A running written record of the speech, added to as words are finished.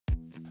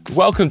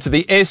Welcome to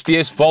the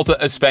SBS Volta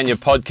Espana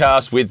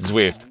podcast with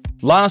Zwift.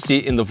 Last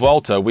year in the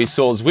Vuelta, we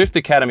saw Zwift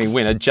Academy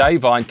winner Jay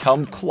Vine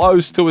come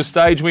close to a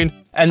stage win,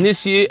 and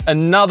this year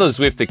another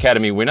Zwift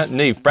Academy winner,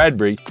 Neve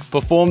Bradbury,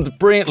 performed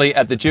brilliantly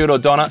at the Giro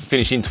d'Honour,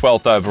 finishing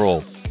 12th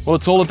overall. Well,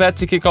 it's all about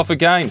to kick off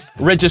again.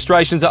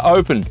 Registrations are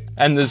open,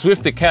 and the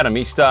Zwift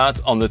Academy starts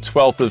on the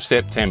 12th of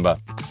September.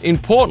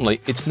 Importantly,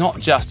 it's not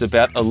just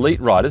about elite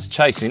riders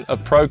chasing a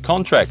pro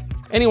contract.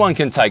 Anyone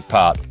can take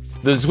part.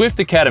 The Zwift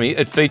Academy,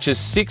 it features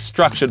 6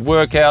 structured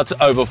workouts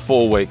over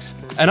 4 weeks.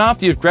 And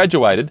after you've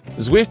graduated,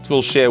 Zwift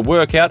will share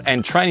workout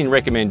and training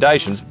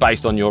recommendations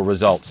based on your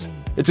results.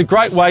 It's a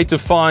great way to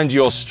find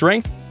your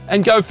strength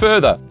and go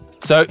further.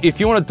 So if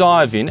you want to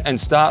dive in and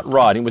start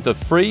riding with a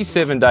free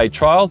 7-day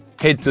trial,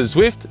 head to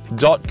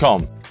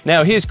Zwift.com.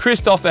 Now here's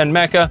Christophe and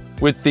Macka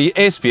with the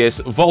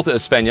SBS Volta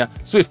Espana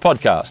Zwift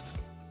podcast.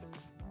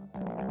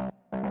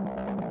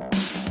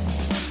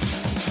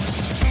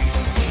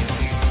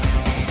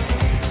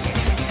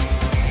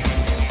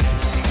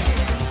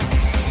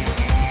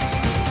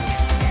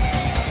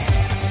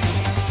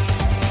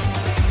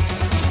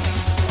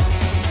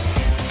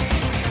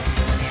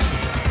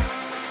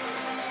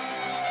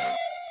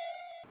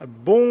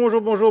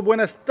 Bonjour,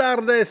 buenas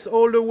tardes,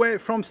 all the way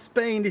from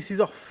Spain. This is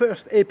our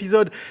first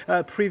episode,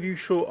 preview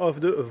show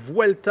of the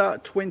Vuelta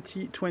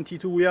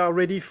 2022. We are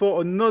ready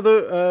for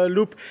another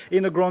loop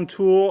in the Grand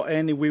Tour,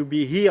 and we'll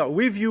be here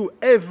with you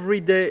every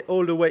day,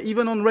 all the way,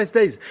 even on rest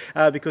days,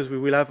 because we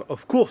will have,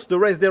 of course, the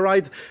rest day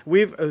rides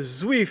with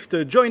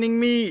Zwift. Joining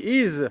me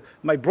is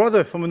my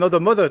brother from another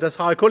mother, that's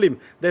how I call him,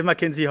 Dave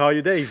Mackenzie. How are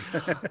you,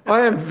 Dave?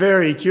 I am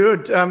very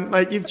good.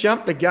 Mate, you've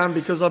jumped the gun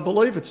because I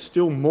believe it's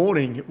still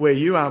morning where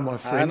you are, my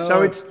friend.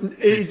 So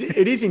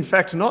it is in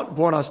fact not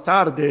Buenos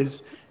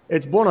Tardes,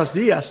 it's Buenos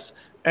Dias.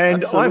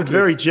 And absolutely. I'm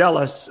very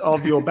jealous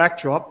of your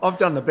backdrop. I've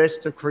done the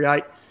best to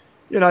create,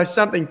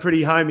 something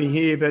pretty homey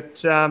here.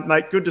 But,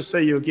 mate, good to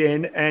see you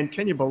again. And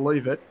can you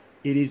believe it?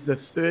 It is the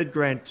third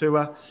Grand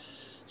Tour.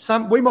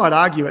 We might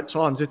argue at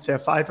times it's our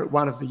favourite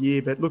one of the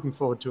year, but looking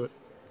forward to it.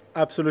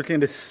 Absolutely,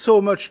 and there's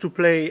so much to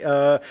play,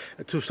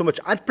 so much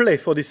at play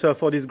for this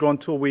Grand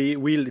Tour. We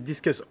will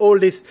discuss all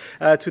this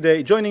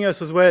today. Joining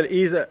us as well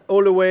is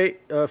all the way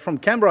from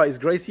Canberra is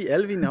Gracie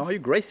Elvin. How are you,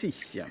 Gracie?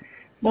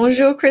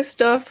 Bonjour,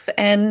 Christophe,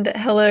 and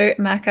hello,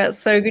 Macka.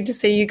 So good to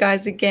see you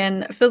guys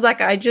again. It feels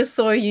like I just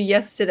saw you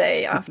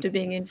yesterday after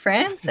being in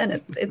France, and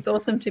it's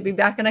awesome to be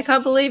back. And I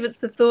can't believe it's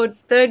the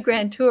third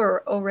Grand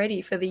Tour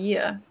already for the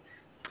year.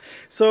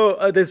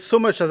 So there's so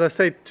much, as I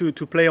said, to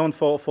play on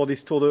for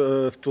this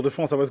Tour de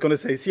France. I was going to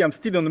say, see, I'm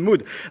still in the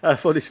mood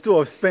for this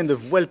Tour of Spain, the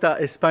Vuelta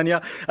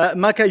Espana.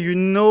 Macka, you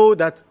know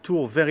that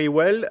tour very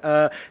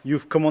well.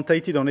 You've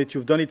commentated on it.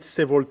 You've done it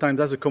several times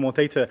as a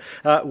commentator.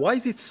 Why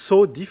is it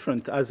so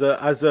different?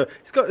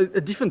 It's got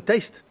a different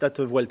taste, that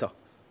Vuelta.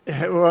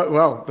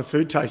 Well, the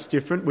food tastes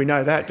different. We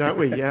know that, don't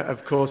we? Yeah,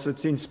 of course,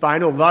 it's in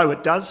Spain, although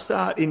it does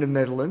start in the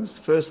Netherlands,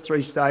 first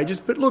 3 stages.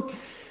 But look,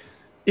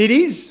 it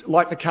is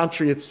like the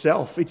country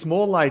itself. It's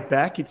more laid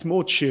back. It's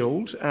more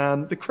chilled.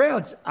 The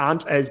crowds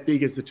aren't as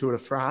big as the Tour de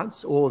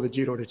France or the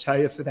Giro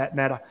d'Italia for that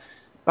matter.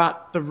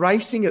 But the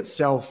racing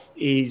itself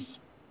is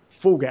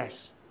full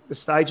gas. The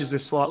stages are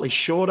slightly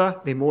shorter.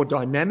 They're more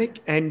dynamic.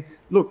 And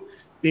look,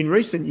 in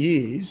recent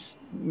years,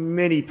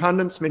 many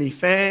pundits, many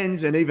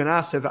fans, and even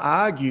us have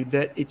argued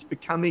that it's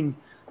becoming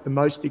the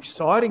most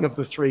exciting of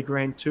the 3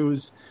 Grand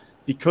Tours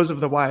because of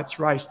the way it's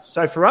raced.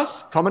 So for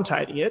us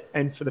commentating it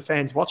and for the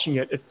fans watching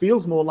it, it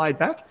feels more laid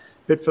back.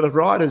 But for the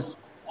riders,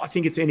 I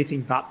think it's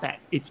anything but that.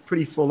 It's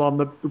pretty full on.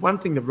 The one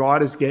thing the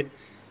riders get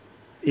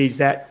is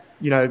that,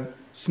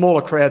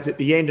 smaller crowds at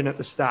the end and at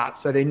the start.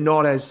 So they're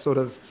not as sort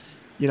of,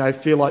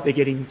 feel like they're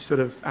getting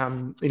sort of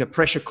in a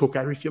pressure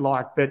cooker, if you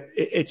like. But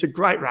it's a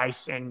great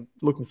race and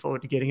looking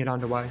forward to getting it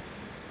underway.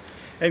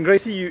 And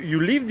Gracie,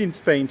 you lived in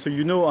Spain, so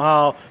you know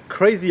how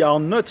crazy, how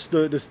nuts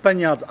the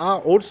Spaniards are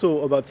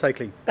also about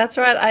cycling. That's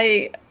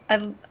right.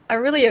 I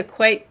really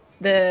equate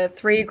the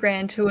 3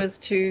 Grand Tours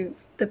to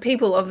the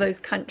people of those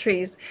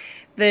countries.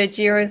 The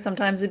Giro is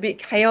sometimes a bit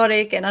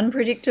chaotic and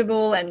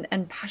unpredictable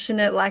and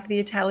passionate like the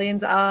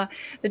Italians are.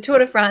 The Tour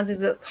de France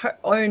is its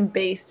own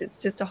beast.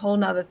 It's just a whole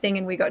nother thing,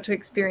 and we got to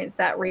experience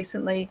that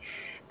recently.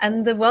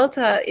 And the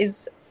Vuelta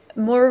is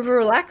more of a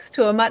relaxed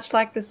tour, much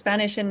like the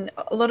Spanish, and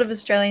a lot of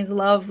Australians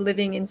love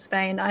living in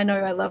Spain. I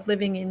know I love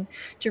living in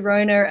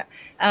Girona.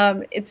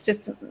 It's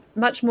just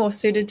much more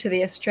suited to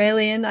the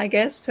Australian, I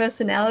guess,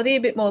 personality,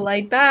 a bit more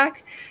laid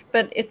back.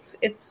 But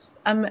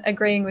I'm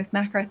agreeing with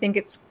Macka. I think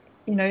it's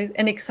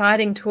an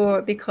exciting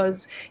tour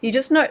because you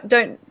just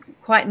don't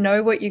quite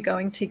know what you're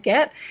going to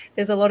get.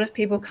 There's a lot of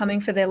people coming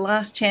for their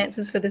last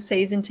chances for the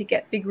season to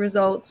get big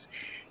results.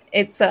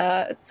 It's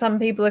some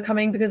people are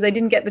coming because they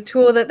didn't get the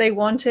tour that they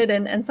wanted,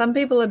 and some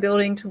people are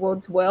building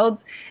towards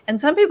Worlds, and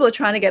some people are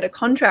trying to get a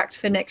contract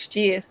for next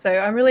year. So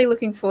I'm really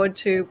looking forward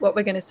to what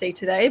we're going to see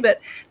today.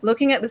 But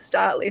looking at the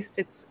start list,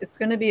 it's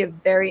going to be a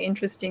very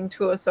interesting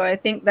tour. So I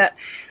think that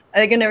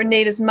they're going to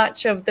need as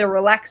much of the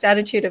relaxed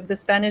attitude of the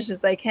Spanish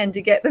as they can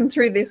to get them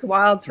through this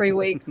wild 3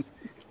 weeks.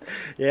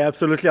 Yeah,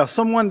 absolutely.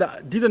 Someone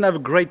that didn't have a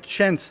great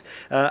chance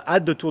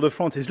at the Tour de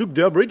France is Luke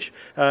Durbridge.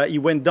 He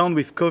went down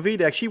with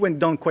COVID. Actually, went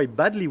down quite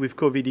badly with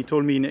COVID. He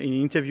told me in an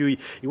interview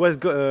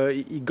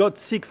he got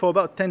sick for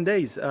about 10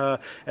 days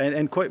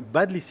and quite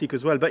badly sick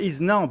as well. But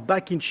he's now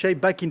back in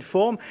shape, back in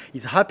form.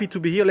 He's happy to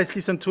be here. Let's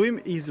listen to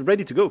him. He's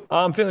ready to go.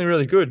 I'm feeling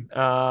really good.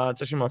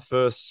 It's actually my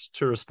first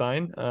tour of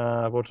Spain,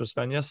 Vuelta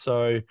Espana,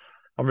 so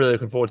I'm really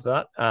looking forward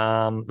to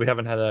that. We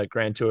haven't had a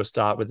Grand Tour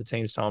start with the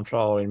team's time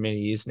trial in many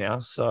years now,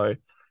 so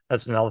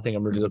that's another thing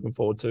I'm really looking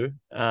forward to.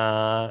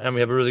 And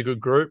we have a really good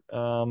group.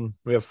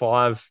 We have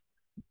five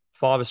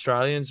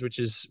Australians, which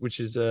is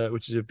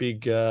a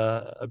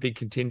big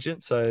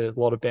contingent. So a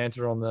lot of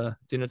banter on the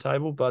dinner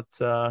table. But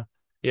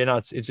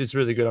it's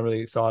really good. I'm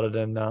really excited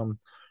and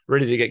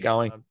ready to get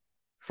going.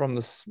 From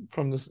this,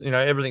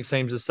 everything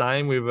seems the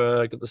same. We've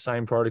got the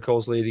same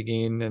protocols leading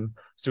in, and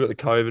still got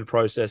the COVID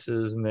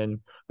processes, and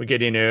then we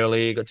get in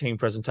early. Got team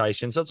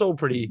presentations, so it's all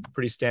pretty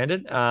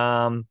standard.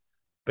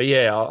 But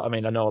yeah, I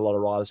mean, I know a lot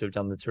of riders who've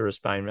done the Tour of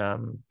Spain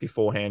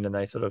beforehand, and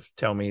they sort of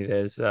tell me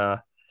it's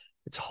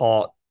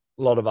hot,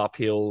 a lot of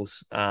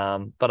uphills.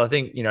 But I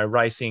think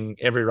racing,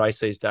 every race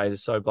these days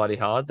is so bloody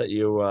hard that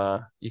you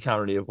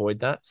can't really avoid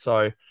that.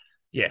 So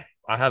yeah,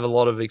 I have a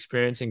lot of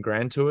experience in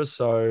Grand Tours,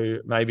 so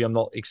maybe I'm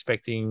not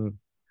expecting,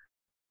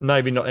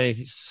 maybe not any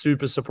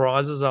super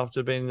surprises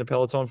after being in the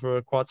peloton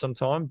for quite some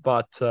time.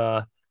 But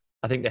I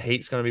think the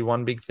heat's going to be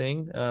one big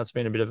thing. It's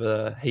been a bit of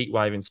a heat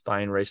wave in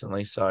Spain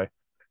recently, so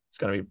it's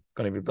going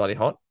to be bloody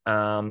hot.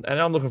 And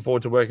I'm looking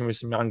forward to working with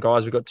some young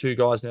guys. We've got 2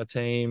 guys in our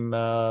team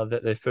that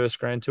their first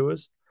Grand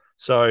Tours.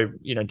 So,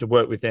 to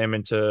work with them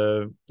and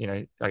to,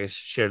 I guess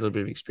share a little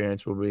bit of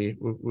experience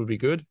will be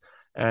good.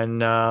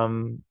 And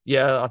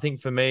I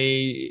think for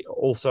me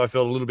also I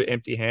felt a little bit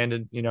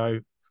empty-handed,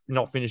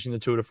 not finishing the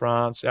Tour de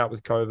France, out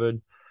with COVID.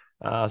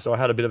 So I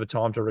had a bit of a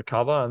time to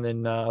recover, and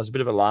then I was a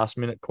bit of a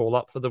last-minute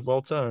call-up for the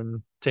Vuelta,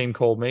 and team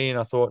called me, and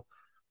I thought,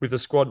 with the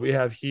squad we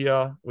have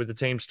here, with the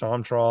team's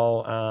time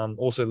trial,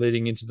 also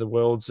leading into the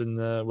Worlds and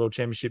the World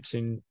Championships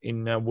in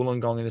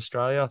Wollongong in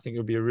Australia, I think it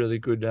would be a really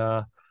good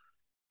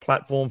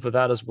platform for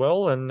that as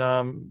well,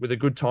 and with a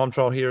good time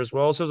trial here as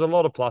well. So there's a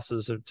lot of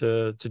pluses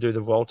to do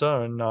the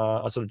Vuelta, and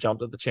I sort of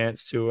jumped at the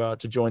chance to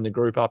join the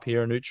group up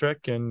here in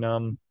Utrecht,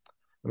 and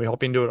we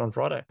hop into it on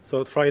Friday.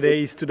 So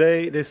Friday is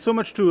today. There's so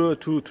much to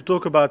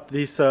talk about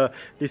this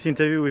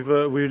interview with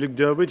Luke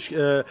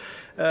Durbridge.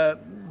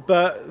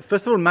 But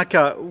first of all,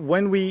 Macka,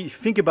 when we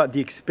think about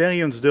the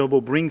experience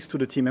Durbo brings to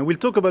the team, and we'll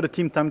talk about the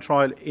team time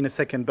trial in a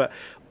second, but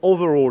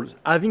overall,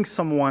 having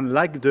someone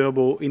like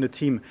Durbo in a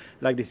team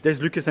like this,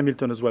 there's Lucas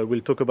Hamilton as well.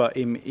 We'll talk about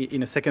him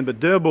in a second, but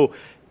Durbo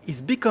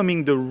is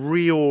becoming the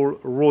real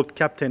road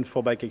captain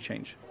for Bike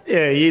Exchange.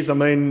 Yeah, he is. I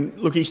mean,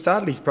 look, he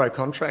started his pro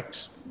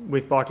contract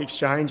with Bike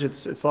Exchange.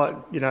 It's like,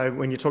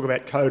 when you talk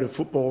about code of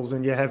footballs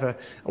and you have a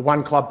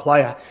one club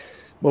player,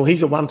 well,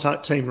 he's a one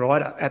team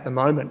rider at the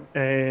moment,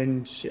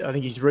 and I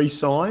think he's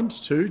re-signed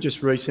too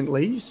just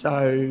recently.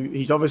 So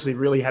he's obviously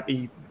really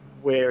happy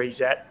where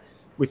he's at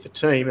with the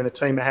team, and the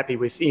team are happy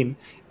with him.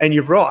 And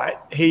you're right,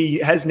 he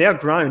has now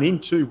grown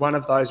into one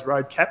of those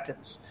road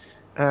captains.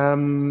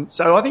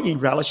 So I think he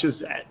relishes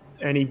that,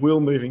 and he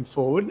will moving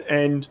forward,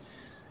 and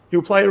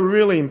he'll play a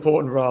really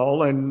important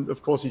role. And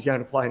of course, he's going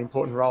to play an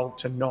important role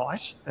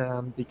tonight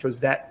because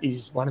that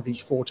is one of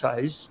his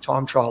fortes,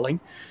 time trialling.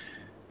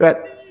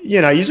 But,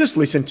 you just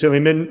listen to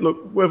him, and look,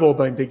 we've all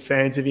been big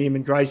fans of him.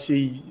 And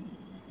Gracie,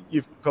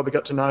 you've probably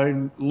got to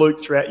know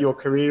Luke throughout your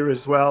career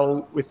as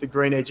well with the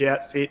Green Edge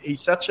outfit. He's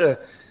such a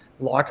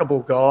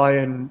likeable guy,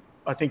 and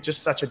I think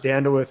just such a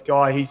down-to-earth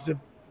guy.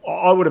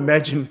 I would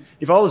imagine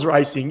if I was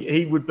racing,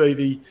 he would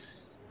be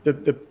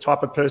the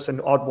type of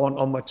person I'd want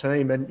on my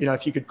team. And,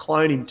 if you could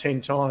clone him 10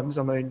 times,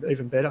 I mean,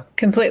 even better.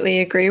 Completely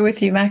agree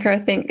with you, Macka. I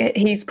think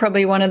he's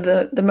probably one of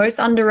the most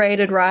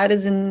underrated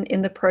riders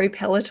in the pro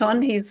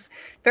peloton. He's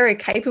very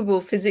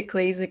capable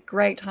physically. He's a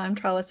great time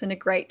trialist and a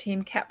great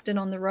team captain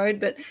on the road.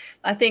 But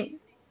I think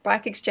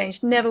Bike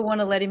Exchange never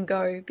want to let him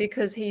go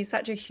because he's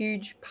such a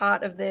huge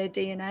part of their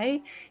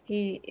DNA.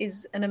 He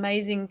is an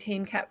amazing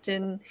team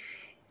captain.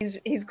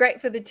 He's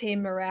great for the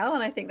team morale,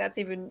 and I think that's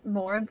even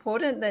more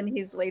important than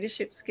his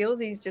leadership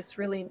skills. He's just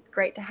really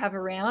great to have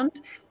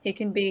around. He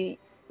can be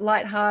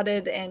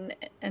lighthearted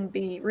and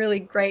be really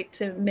great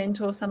to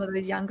mentor some of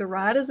those younger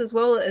riders, as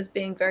well as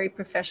being very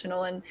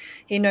professional, and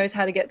he knows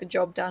how to get the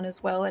job done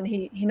as well. And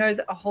he knows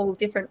a whole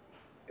different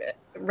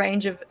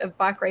range of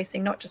bike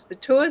racing, not just the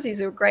tours.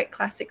 He's a great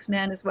classics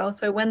man as well.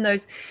 So when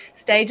those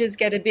stages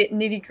get a bit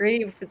nitty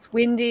gritty, if it's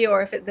windy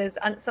or if there's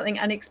something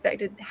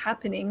unexpected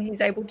happening, he's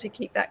able to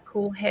keep that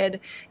cool head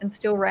and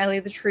still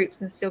rally the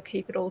troops and still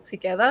keep it all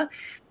together.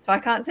 So I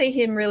can't see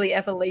him really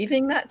ever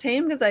leaving that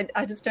team because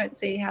I just don't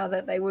see how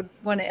that they would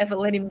want to ever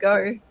let him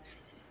go.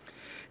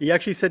 He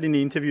actually said in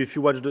the interview, if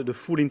you watch the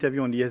full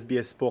interview on the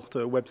SBS Sport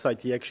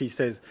website, he actually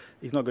says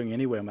he's not going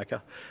anywhere,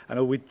 Macka. I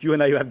know with you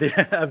and I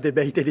have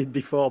debated it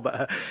before,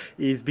 but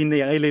he's been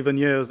there 11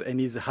 years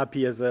and he's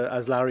happy as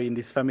Larry in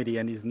this family,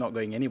 and he's not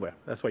going anywhere.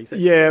 That's what he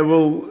said. Yeah,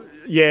 well,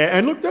 yeah.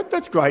 And look,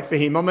 that's great for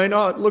him. I mean,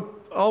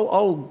 look,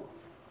 I'll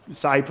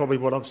say probably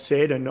what I've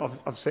said, and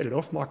I've said it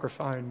off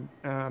microphone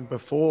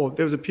before.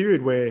 There was a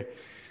period where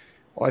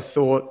I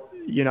thought,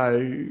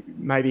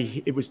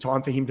 maybe it was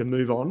time for him to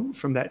move on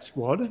from that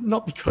squad.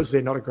 Not because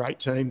they're not a great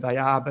team, they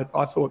are, but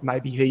I thought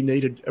maybe he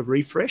needed a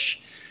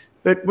refresh.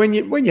 But when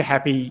you're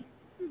happy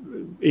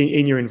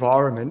in your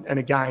environment, and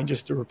again,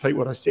 just to repeat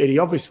what I said, he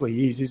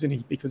obviously is, isn't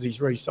he? Because he's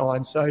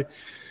re-signed. So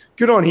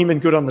good on him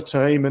and good on the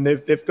team, and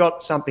they've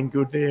got something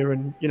good there.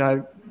 And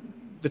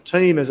the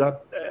team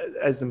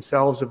as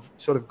themselves have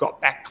sort of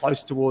got back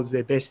close towards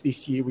their best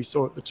this year. We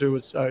saw at the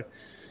tours, so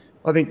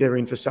I think they're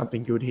in for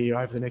something good here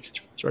over the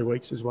next 3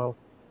 weeks as well.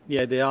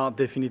 Yeah, they are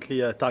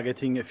definitely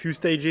targeting a few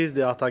stages.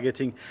 They are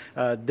targeting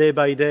day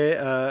by day.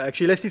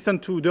 Actually, let's listen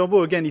to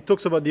Durbo again. He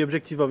talks about the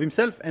objective of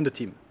himself and the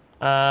team.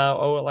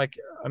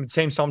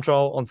 Team's time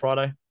trial on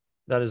Friday.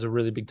 That is a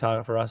really big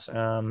target for us.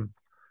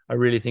 I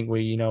really think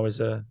we, as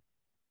a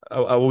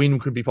win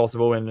could be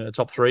possible in a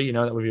top 3.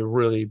 That would be a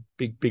really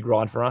big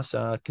ride for us,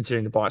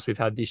 considering the bikes we've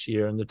had this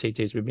year and the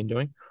TTs we've been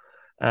doing.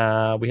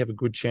 We have a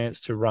good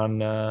chance to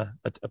run a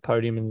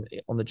podium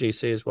on the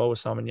GC as well with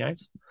Simon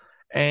Yates.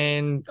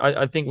 And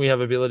I think we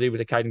have ability with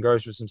the Macka and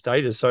Gracie with some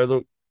stages. So,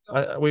 look,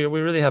 we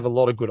really have a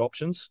lot of good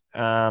options,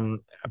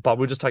 but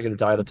we'll just take it a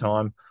day at a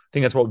time. I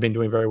think that's what we've been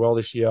doing very well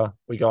this year.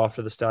 We go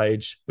after the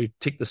stage, we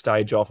tick the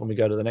stage off, and we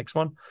go to the next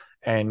one.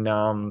 And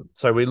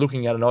so we're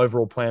looking at an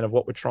overall plan of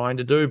what we're trying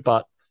to do,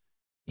 but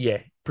yeah,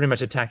 pretty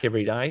much attack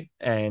every day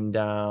and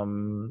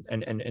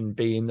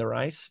be in the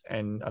race.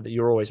 And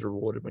you're always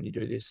rewarded when you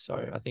do this.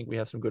 So I think we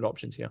have some good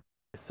options here.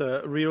 It's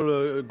a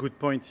real good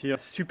point here.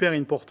 Super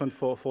important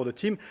for the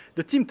team.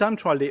 The team time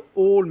trial, they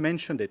all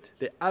mentioned it.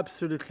 They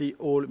absolutely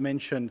all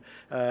mentioned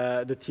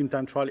the team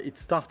time trial.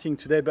 It's starting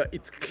today, but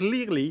it's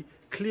clearly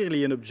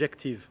an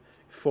objective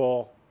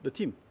for the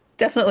team.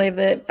 Definitely.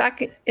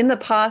 Back in the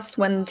past,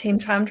 when team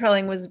time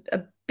trialing was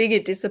a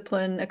bigger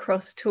discipline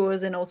across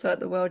tours and also at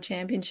the World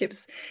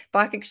Championships,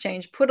 Bike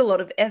Exchange put a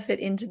lot of effort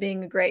into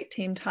being a great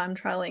team time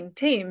trialing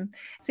team.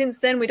 Since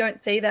then, we don't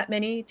see that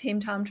many team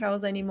time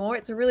trials anymore.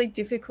 It's a really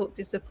difficult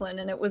discipline,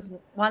 and it was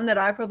one that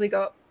I probably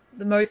got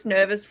the most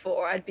nervous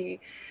for. I'd be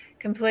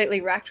completely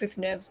racked with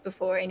nerves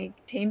before any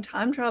team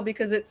time trial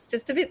because it's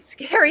just a bit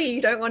scary.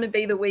 You don't want to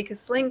be the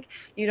weakest link.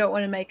 You don't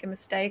want to make a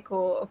mistake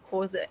or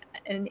cause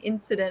an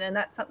incident. And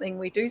that's something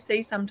we do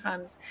see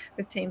sometimes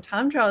with team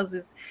time trials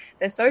is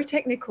they're so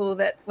technical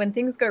that when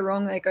things go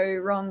wrong, they go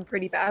wrong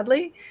pretty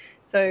badly.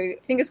 So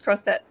fingers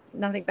crossed that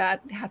nothing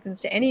bad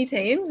happens to any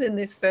teams in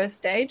this first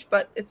stage,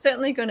 but it's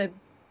certainly going to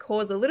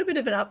cause a little bit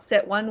of an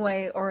upset one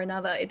way or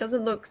another. It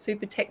doesn't look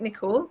super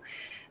technical.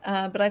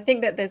 But I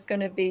think that there's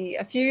going to be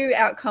a few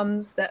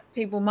outcomes that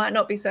people might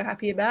not be so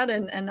happy about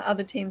and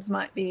other teams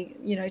might be,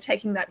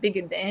 taking that big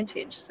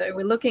advantage. So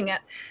we're looking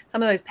at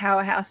some of those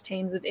powerhouse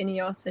teams of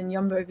Ineos and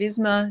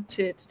Jumbo-Visma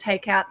to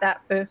take out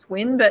that first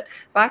win. But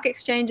Bike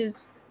Exchange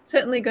is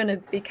certainly going to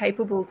be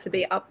capable to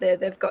be up there.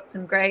 They've got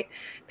some great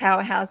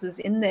powerhouses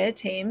in their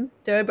team.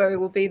 Durbo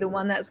will be the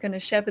one that's going to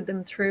shepherd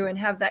them through and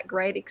have that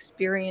great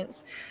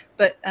experience.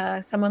 But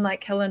someone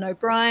like Helen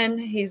O'Brien,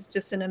 he's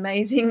just an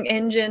amazing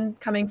engine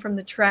coming from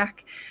the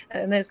track.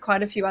 And there's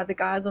quite a few other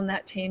guys on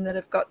that team that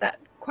have got that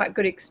quite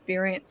good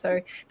experience. So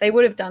they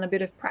would have done a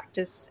bit of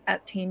practice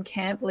at team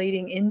camp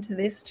leading into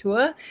this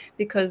tour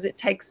because it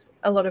takes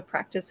a lot of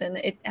practice and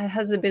it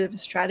has a bit of a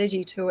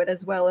strategy to it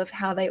as well of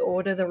how they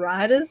order the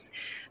riders,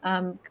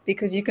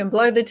 because you can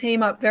blow the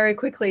team up very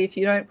quickly if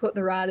you don't put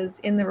the riders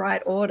in the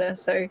right order.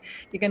 So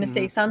you're going to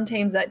see some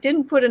teams that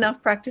didn't put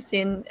enough practice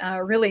in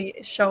really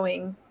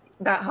showing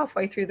about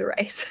halfway through the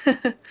race.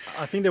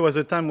 I think there was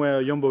a time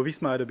where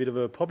Jumbo-Visma had a bit of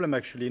a problem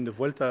actually in the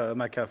Vuelta,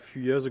 Macka, a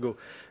few years ago,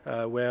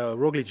 where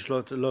Roglic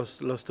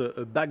lost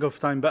a bag of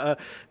time. But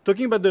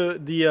talking about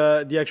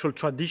the actual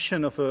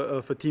tradition of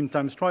a team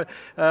time trial,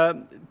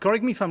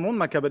 correct me if I'm wrong,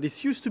 Macka, but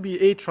this used to be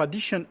a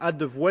tradition at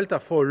the Vuelta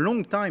for a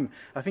long time.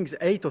 I think it's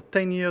 8 or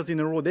 10 years in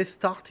a row. They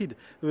started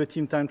with a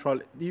team time trial.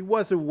 It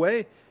was a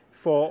way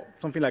for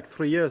something like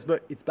 3 years,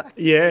 but it's back.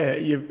 Yeah,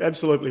 you're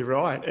absolutely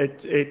right.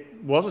 It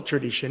was a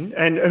tradition,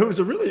 and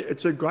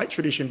it's a great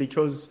tradition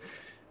because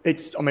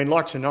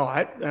like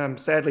tonight,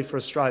 sadly for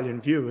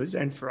Australian viewers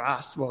and for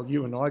us, well,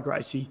 you and I,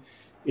 Gracie,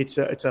 it's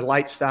a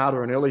late start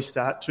or an early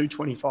start,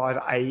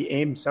 2:25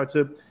 a.m. So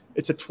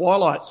it's a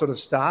twilight sort of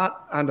start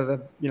under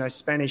the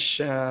Spanish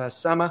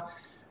summer.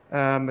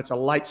 It's a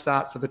late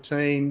start for the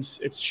teams.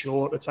 It's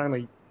short. It's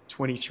only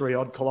 23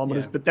 odd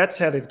kilometres, but that's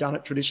how they've done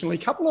it traditionally. A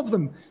couple of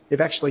them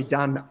they've actually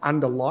done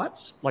under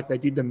lights, like they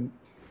did them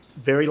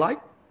very late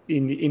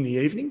in the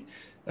evening,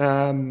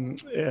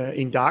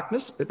 in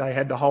darkness, but they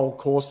had the whole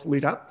course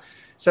lit up.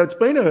 So it's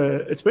been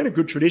a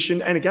good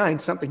tradition, and again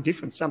something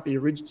different, something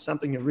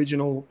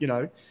original,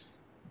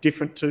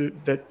 different to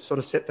that sort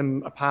of set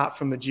them apart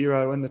from the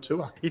Giro and the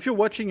Tour. If you're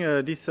watching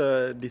this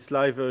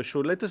live show,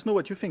 let us know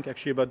what you think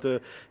actually about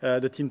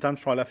the team time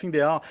trial. I think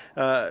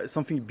there's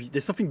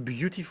something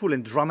beautiful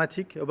and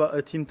dramatic about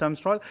a team time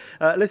trial.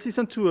 Let's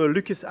listen to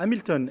Lucas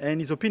Hamilton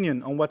and his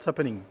opinion on what's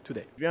happening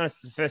today. To be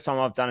honest, it's the first time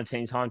I've done a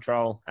team time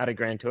trial at a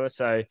Grand Tour,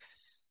 so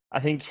I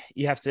think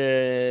you have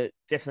to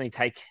definitely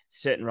take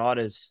certain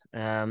riders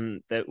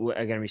that are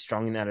going to be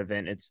strong in that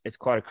event. It's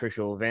quite a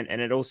crucial event,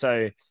 and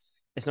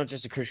it's not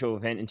just a crucial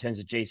event in terms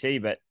of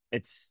GC, but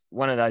it's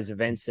one of those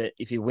events that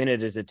if you win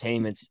it as a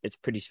team, it's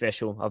pretty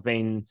special. I've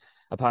been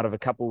a part of a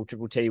couple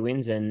Triple T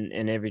wins,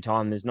 and every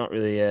time there's not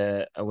really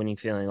a winning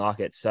feeling like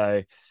it.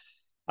 So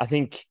I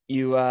think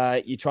you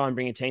try and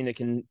bring a team that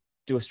can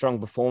do a strong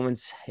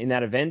performance in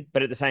that event,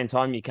 but at the same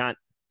time you can't.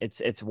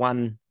 It's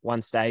one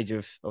stage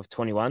of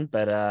 21,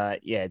 but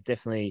yeah,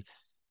 definitely.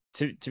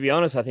 To be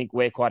honest, I think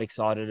we're quite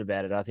excited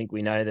about it. I think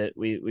we know that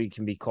we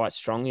can be quite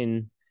strong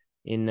in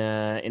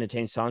a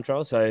team's time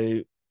trial. So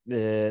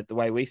the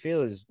way we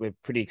feel is we're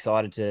pretty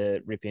excited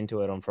to rip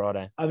into it on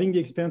Friday. Having the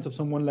experience of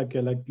someone like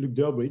Luke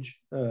Durbridge,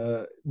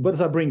 what does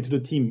that bring to the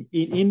team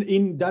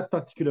in that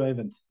particular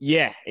event?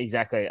 Yeah,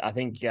 exactly. I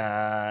think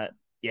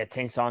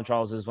team time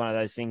trials is one of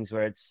those things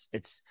where it's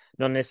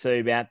not necessarily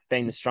about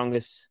being the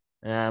strongest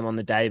on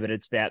the day, but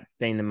it's about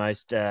being the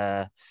most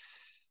being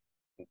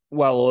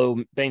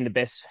the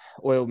best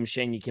oiled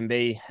machine you can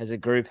be as a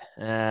group.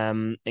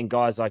 And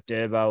guys like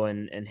Durbo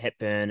and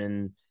Hepburn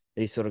and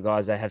these sort of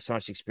guys, they have so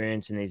much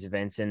experience in these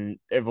events, and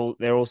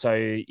they're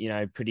also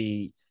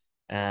pretty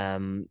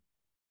they've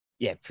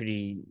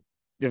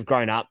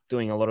grown up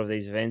doing a lot of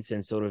these events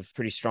and sort of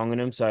pretty strong in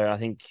them. So I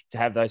think to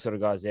have those sort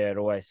of guys there, it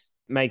always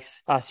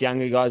makes us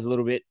younger guys a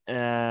little bit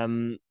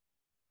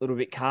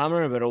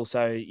calmer, but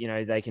also,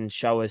 they can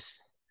show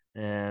us,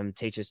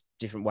 teach us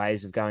different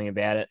ways of going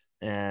about it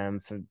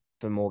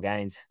for more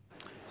gains.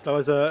 So that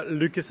was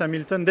Lucas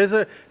Hamilton. There's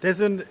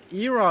an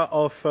era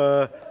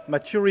of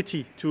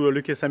maturity to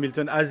Lucas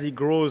Hamilton as he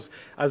grows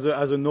as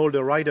an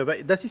older rider.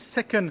 But that's his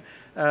second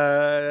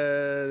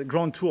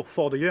Grand Tour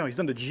for the year. He's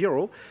done the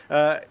Giro.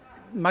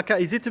 Macka,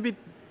 is it a bit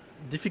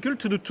difficult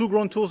to do 2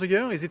 Grand Tours a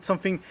year? Is it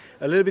something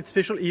a little bit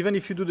special, even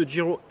if you do the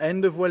Giro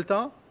and the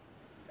Vuelta?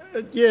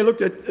 Yeah,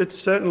 look, it's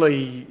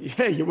certainly,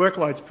 your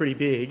workload's pretty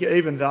big,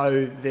 even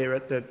though they're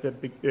at the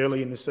big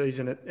early in the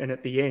season and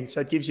at the end.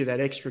 So it gives you that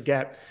extra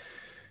gap.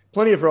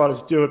 Plenty of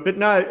riders do it. But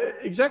no,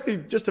 exactly,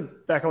 just to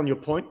back on your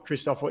point,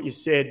 Christophe, what you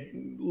said,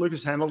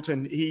 Lucas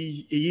Hamilton,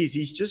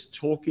 he's just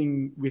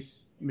talking with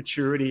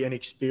maturity and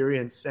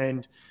experience.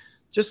 And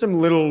just some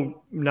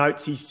little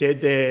notes he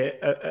said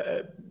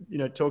there,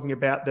 talking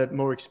about the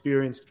more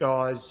experienced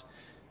guys,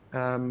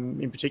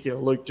 in particular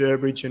Luke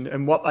Durbridge,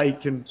 and what they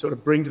can sort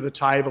of bring to the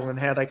table and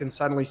how they can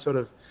suddenly sort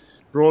of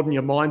broaden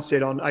your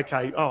mindset on,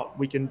 okay,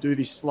 we can do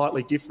this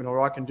slightly different,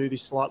 or I can do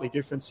this slightly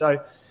different.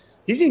 So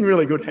he's in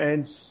really good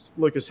hands,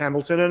 Lucas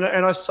Hamilton,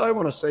 and I so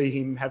want to see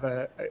him have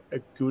a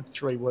good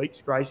 3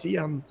 weeks, Gracie.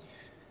 I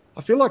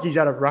feel like he's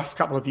had a rough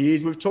couple of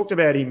years. We've talked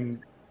about him,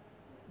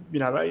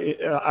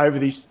 over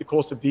the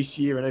course of this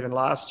year and even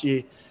last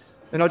year.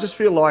 And I just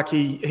feel like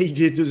he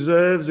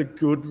deserves a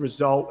good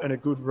result and a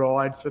good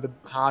ride for the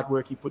hard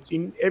work he puts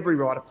in. Every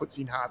rider puts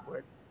in hard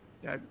work,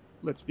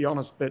 let's be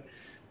honest. But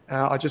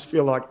I just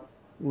feel like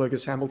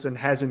Lucas Hamilton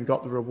hasn't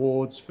got the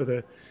rewards for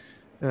the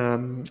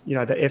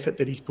effort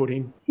that he's put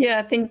in. Yeah,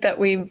 I think that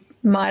we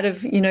might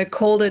have,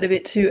 called it a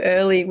bit too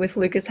early with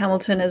Lucas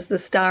Hamilton as the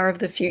star of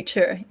the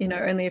future,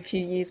 only a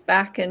few years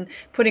back, and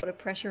putting a lot of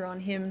pressure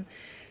on him.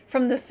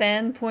 From the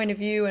fan point of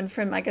view and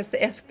from, I guess,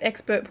 the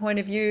expert point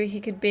of view, he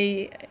could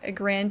be a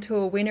Grand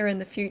Tour winner in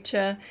the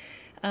future.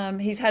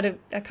 He's had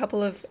a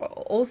couple of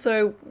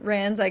also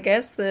rans, I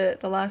guess, the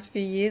last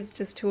few years,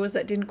 just tours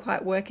that didn't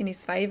quite work in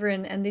his favour.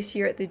 And this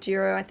year at the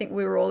Giro, I think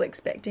we were all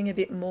expecting a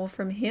bit more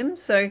from him.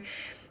 So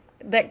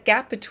that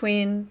gap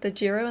between the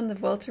Giro and the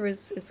Vuelta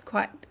is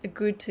quite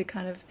good to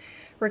kind of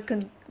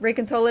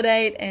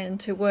reconsolidate and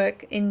to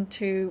work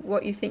into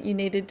what you think you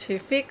needed to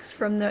fix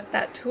from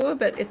that tour.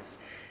 But it's...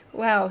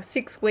 wow,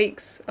 6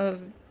 weeks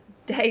of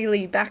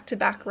daily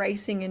back-to-back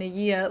racing in a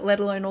year, let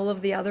alone all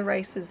of the other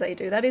races they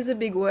do. That is a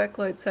big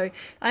workload. So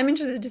I'm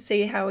interested to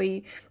see how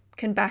he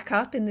can back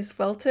up in this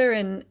Vuelta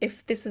and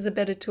if this is a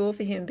better tour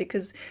for him,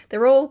 because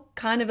they're all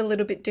kind of a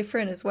little bit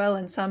different as well,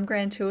 and some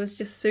Grand Tours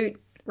just suit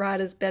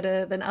riders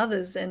better than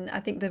others. And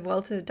I think the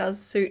Vuelta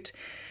does suit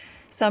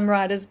some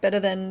riders better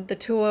than the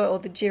Tour or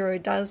the Giro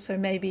does. So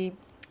maybe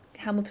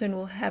Hamilton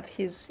will have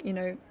his,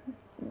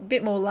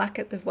 bit more luck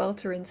at the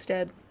Vuelta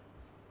instead.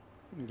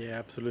 Yeah,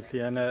 absolutely.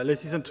 And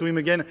let's listen to him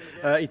again.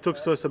 He talks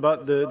to us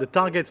about the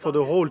target for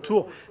the whole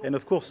tour and,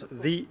 of course,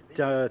 the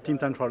team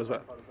time trial as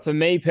well. For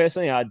me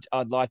personally,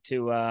 I'd like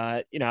to,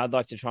 I'd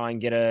like to try and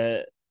get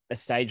a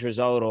stage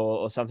result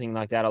or something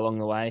like that along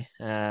the way.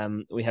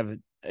 We have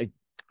a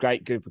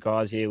great group of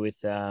guys here with,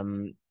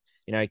 Caden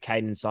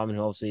and Simon,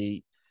 who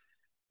obviously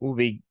will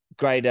be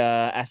great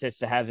assets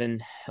to have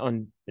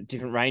on a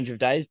different range of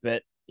days.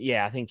 But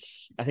yeah, I think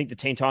the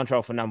team time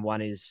trial for number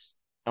one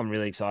I'm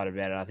really excited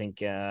about it. I think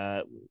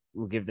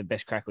we'll give the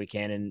best crack we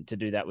can, and to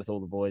do that with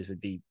all the boys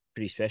would be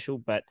pretty special.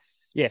 But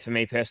yeah, for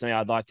me personally,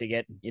 I'd like to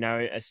get,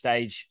 a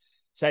stage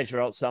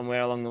result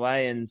somewhere along the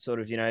way and sort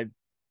of,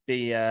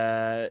 be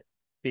a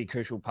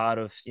crucial part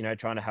of,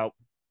 trying to help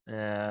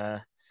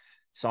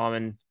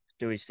Simon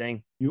do his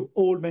thing. You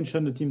all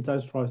mentioned the team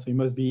time trial, so it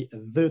must be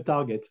the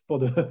target for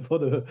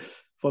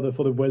for the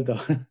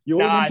Vuelta? You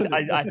No, all mentioned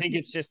it. I think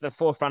it's just the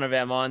forefront of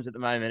our minds at the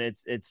moment.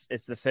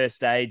 It's the first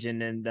stage,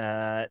 and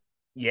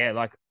yeah,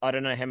 like I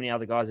don't know how many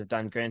other guys have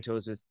done Grand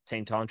Tours with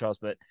team time trials,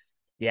 but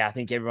yeah, I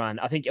think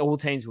all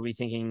teams will be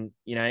thinking,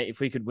 if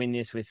we could win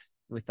this with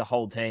the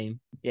whole team,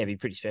 yeah, it'd be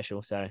pretty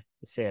special. So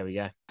let's see how we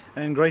go.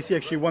 And Gracie,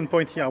 actually, one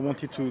point here I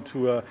wanted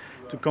to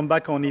come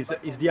back on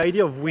is the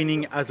idea of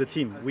winning as a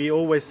team. We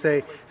always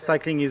say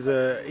cycling is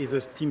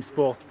a team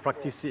sport,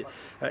 practice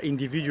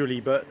individually,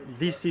 but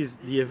this is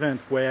the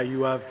event where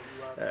you have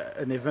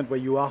an event where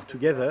you are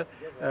together.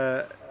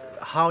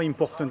 How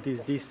important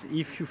is this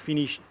if you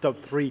finish top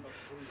 3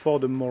 for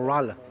the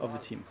morale of the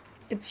team?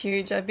 It's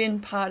huge. I've been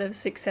part of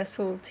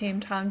successful team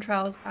time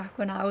trials back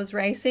when I was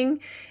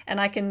racing, and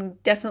I can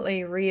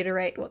definitely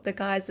reiterate what the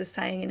guys are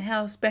saying and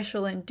how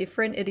special and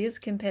different it is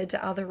compared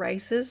to other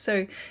races.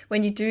 So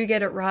when you do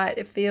get it right,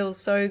 it feels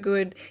so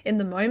good in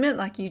the moment.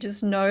 Like you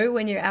just know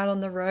when you're out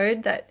on the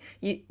road that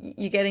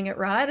you're getting it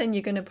right and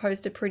you're going to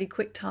post a pretty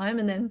quick time.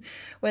 And then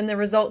when the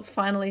results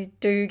finally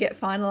do get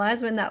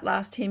finalized, when that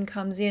last team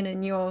comes in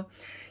and you're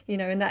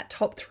in that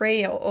top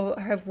 3 or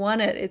have won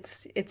it,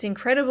 it's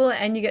incredible,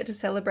 and you get to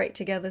celebrate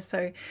together.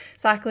 So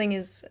cycling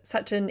is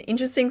such an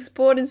interesting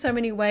sport in so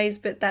many ways,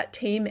 but that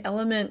team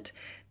element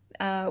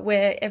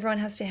where everyone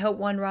has to help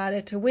one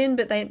rider to win,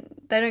 but they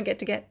don't get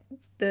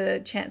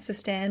the chance to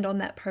stand on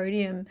that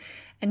podium,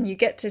 and you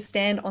get to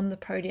stand on the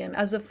podium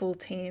as a full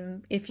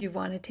team if you've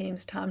won a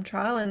team's time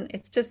trial, and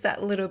it's just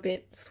that little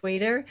bit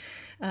sweeter.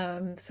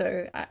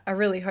 So I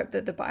really hope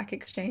that the Bike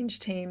Exchange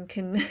team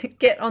can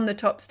get on the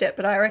top step,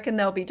 but I reckon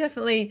they'll be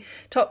definitely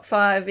top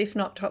 5, if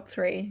not top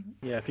 3.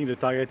 Yeah, I think the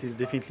target is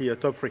definitely a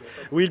top 3.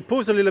 We'll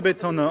pause a little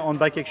bit on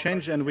Bike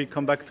Exchange and we'll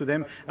come back to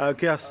them.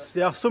 There are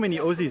so many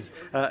Aussies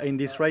in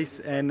this race,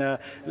 and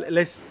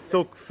let's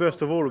talk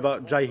first of all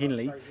about Jai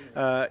Hindley.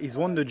 He's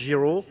won the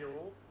Giro.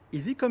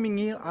 Is he coming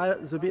here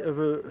as a bit of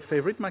a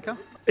favourite, Macka?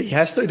 He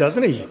has to,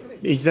 doesn't he?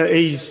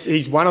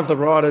 He's one of the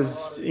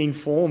riders in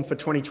form for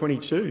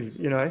 2022.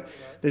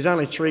 There's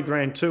only 3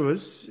 Grand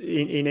Tours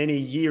in any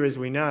year, as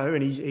we know,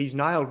 and he's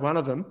nailed one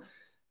of them.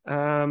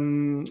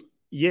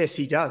 Yes,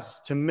 he does.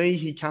 To me,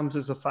 he comes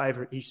as a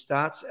favourite. He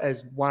starts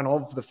as one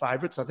of the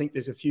favourites. I think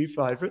there's a few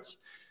favourites,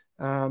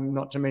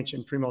 not to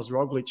mention Primoz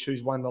Roglic,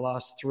 who's won the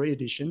last 3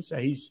 editions. So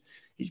he's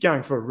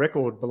going for a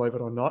record, believe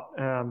it or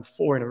not,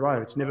 4 in a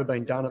row. It's never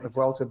been done at the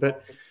Vuelta.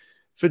 But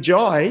for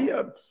Jai,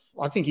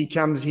 I think he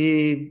comes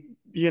here,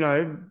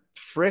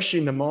 fresh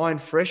in the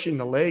mind, fresh in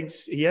the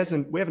legs. We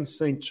haven't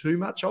seen too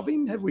much of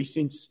him, have we,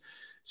 since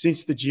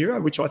the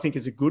Giro, which I think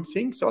is a good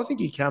thing. So I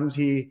think he comes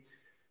here,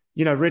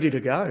 ready to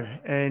go.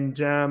 And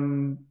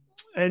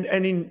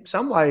in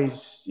some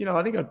ways,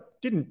 I think I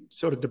didn't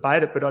sort of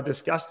debate it, but I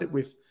discussed it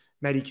with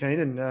Maddie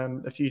Keenan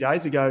a few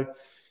days ago.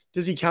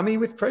 Does he come here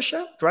with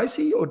pressure,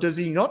 Gracie, or does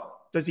he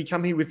not? Does he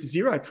come here with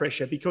zero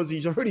pressure because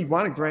he's already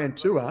won a Grand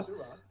Tour?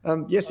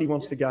 Yes, he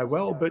wants to go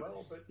well, but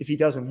if he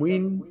doesn't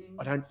win,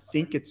 I don't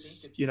think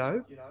it's,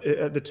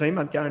 the team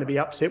aren't going to be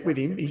upset with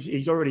him.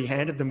 He's already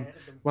handed them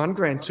 1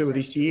 Grand Tour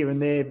this year,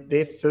 and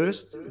their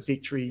first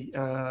victory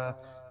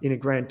in a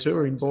Grand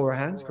Tour in Bora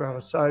Hansgrohe.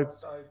 So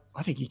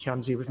I think he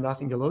comes here with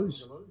nothing to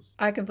lose.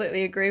 I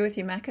completely agree with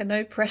you, Macka.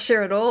 No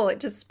pressure at all.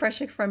 It's just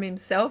pressure from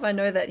himself. I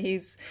know that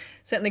he's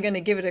certainly going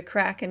to give it a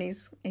crack, and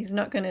he's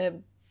not going to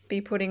be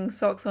putting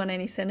socks on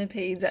any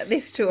centipedes at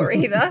this tour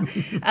either.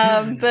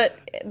 But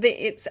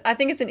I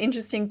think it's an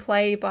interesting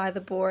play by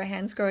the Bora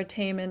Hansgrohe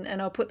team,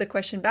 and I'll put the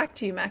question back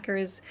to you, Macka,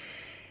 is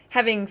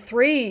having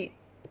 3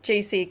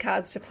 GC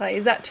cards to play,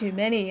 is that too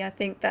many? I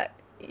think that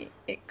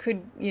it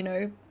could,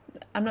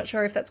 I'm not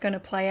sure if that's going to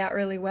play out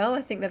really well.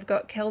 I think they've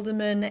got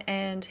Kelderman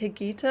and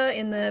Higuita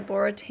in the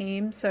Bora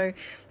team, so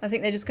I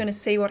think they're just going to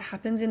see what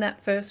happens in that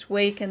first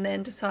week and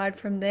then decide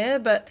from there.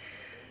 But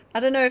I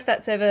don't know if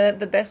that's ever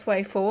the best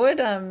way forward.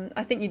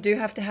 I think you do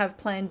have to have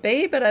plan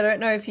B, but I don't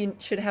know if you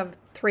should have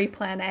 3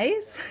 plan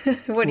A's.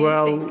 What do you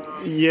think?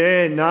 Well,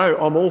 yeah, no,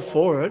 I'm all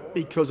for it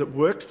because it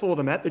worked for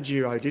them at the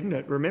Giro, didn't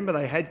it? Remember,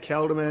 they had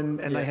Kelderman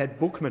and they had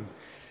Bookman.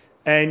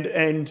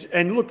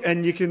 And look,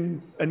 and you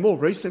can, and more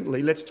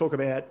recently, let's talk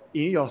about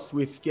Ineos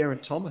with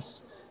Geraint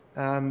Thomas.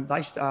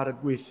 They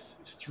started with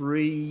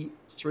three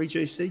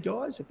GC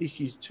guys at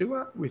this year's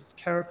tour with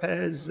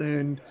Carapaz,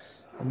 and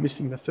I'm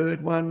missing the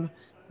third one.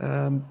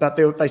 But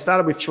they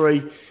started with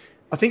 3.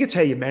 I think it's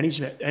how you're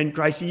managing it. And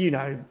Gracie,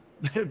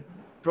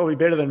 probably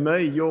better than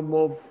me. You're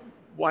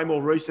way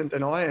more recent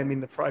than I am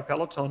in the pro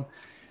peloton.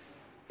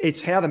 It's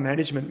how the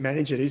management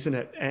manage it, isn't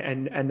it?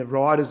 And the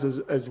riders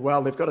as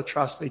well. They've got to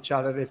trust each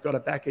other. They've got to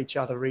back each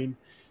other in.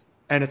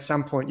 And at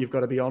some point, you've got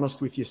to be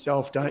honest with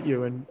yourself, don't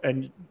you?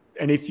 And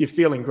if you're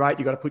feeling great,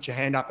 you've got to put your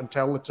hand up and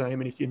tell the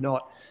team. And if you're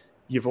not,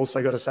 you've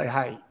also got to say,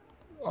 hey,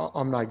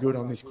 I'm no good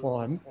on this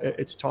climb.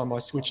 It's time I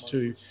switch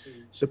to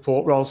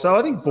support role. So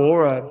I think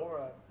Bora,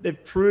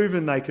 they've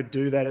proven they could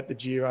do that at the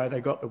Giro.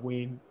 They got the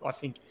win. I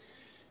think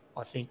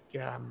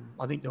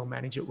they'll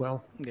manage it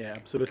well. Yeah,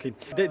 absolutely.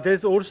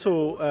 There's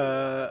also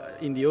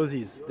in the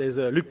Aussies, there's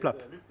Luc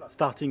Plapp.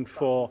 starting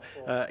for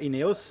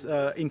Ineos.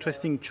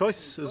 Interesting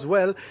choice as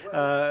well.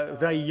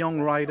 Very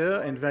young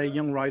rider and very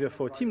young rider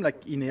for a team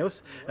like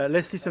Ineos.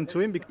 Let's listen to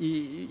him.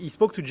 He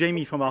spoke to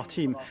Jamie from our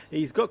team.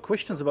 He's got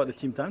questions about the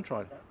team time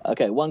trial.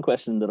 Okay, one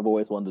question that I've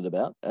always wondered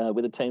about.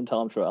 With a team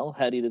time trial,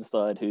 how do you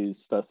decide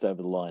who's first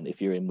over the line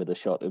if you're in with a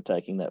shot of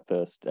taking that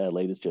first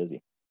leader's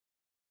jersey?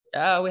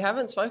 We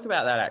haven't spoke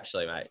about that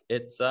actually, mate.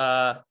 It's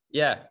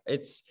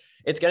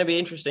going to be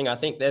interesting. I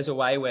think there's a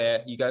way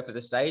where you go for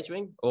the stage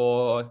wing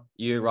or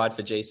you ride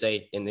for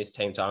GC in this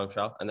team time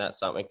trial, and that's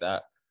something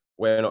that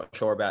we're not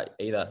sure about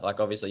either. Like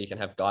obviously you can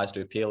have guys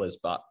do peelers,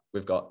 but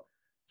we've got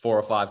 4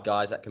 or 5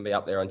 guys that can be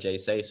up there on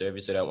GC, so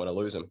obviously don't want to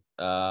lose them.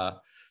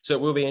 So it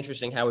will be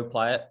interesting how we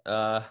play it.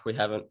 We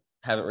haven't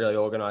really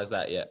organised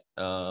that yet.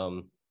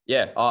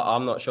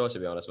 I'm not sure, to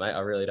be honest, mate.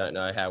 I really don't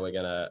know how we're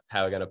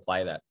gonna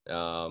play that.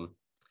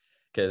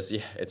 Because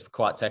it's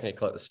quite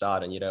technical at the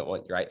start, and you don't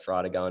want your 8th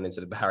rider going into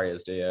the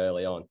barriers, do you,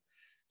 early on?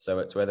 So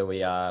it's whether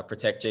we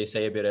protect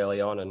GC a bit early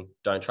on and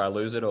don't try to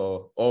lose it,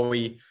 or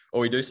we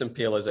do some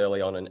peelers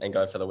early on and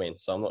go for the win.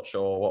 So I'm not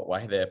sure what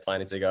way they're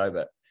planning to go,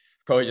 but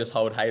probably just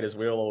hold Hayter's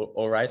wheel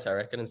or race, I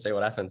reckon, and see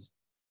what happens.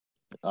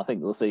 I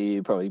think we'll see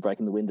you probably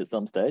breaking the wind at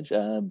some stage,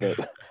 but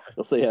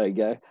we'll see how you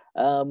go.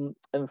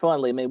 And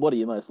finally, I mean, what are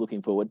you most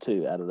looking forward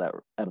to out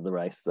of the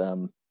race?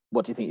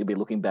 What do you think you'll be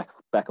looking back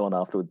on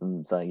afterwards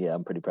and saying, yeah,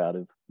 I'm pretty proud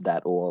of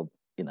that, or,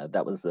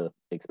 that was the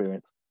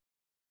experience?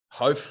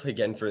 Hopefully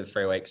getting through the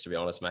 3 weeks, to be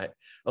honest, mate.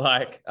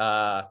 Like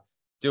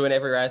doing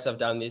every race I've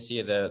done this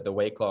year, the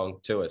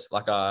week-long tours,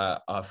 like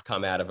I've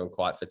come out of them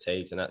quite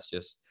fatigued, and that's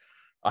just,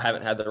 I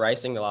haven't had the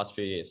racing the last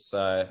few years.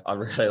 So I'd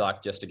really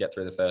like just to get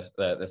through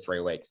the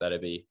 3 weeks.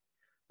 That'd be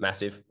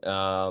massive.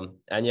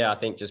 And yeah, I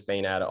think just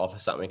being able to offer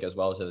something as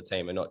well to the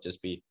team and not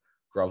just be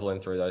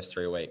groveling through those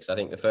 3 weeks. I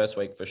think the first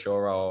week for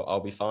sure I'll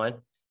be fine,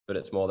 but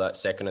it's more that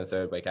second and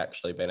third week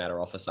actually being able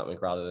to offer something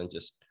rather than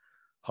just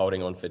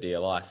holding on for dear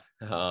life.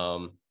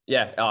 I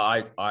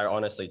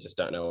honestly just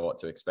don't know what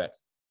to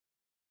expect.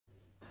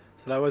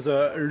 So that was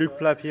Luc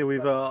Plapp here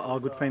with our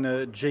good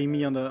friend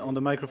Jamie on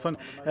the microphone.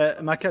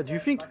 Macka, do you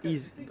think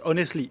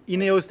honestly,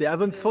 Ineos, they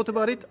haven't thought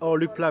about it, or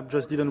Luc Plapp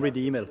just didn't read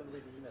the email?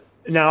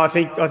 No, I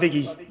think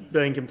he's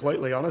being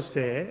completely honest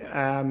there.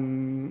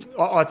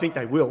 I think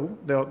they will.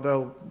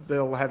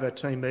 They'll have a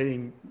team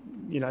meeting,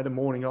 the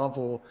morning of,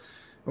 or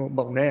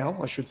now,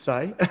 I should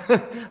say.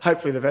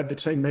 Hopefully they've had the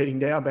team meeting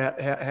now about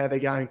how they're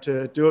going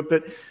to do it.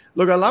 But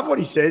look, I love what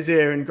he says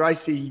there, and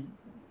Gracie,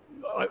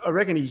 I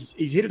reckon he's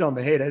hit it on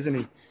the head, hasn't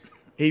he?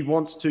 He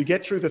wants to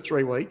get through the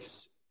 3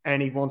 weeks,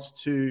 and he wants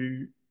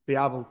to be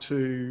able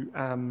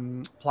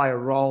to play a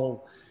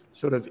role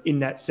sort of in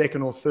that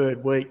second or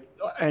third week.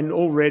 And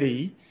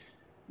already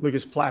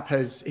Lucas Plapp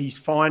he's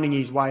finding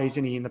his way,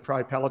 isn't he, in the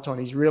pro peloton.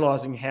 He's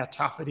realising how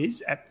tough it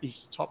is at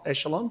this top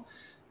echelon.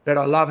 But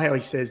I love how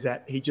he says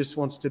that. He just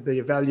wants to be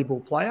a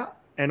valuable player.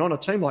 And on a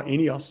team like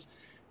Ineos,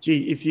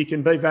 if you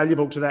can be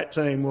valuable to that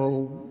team,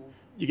 well,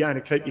 you're going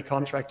to keep your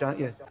contract, aren't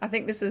you? I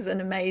think this is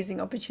an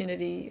amazing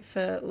opportunity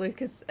for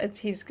Lucas.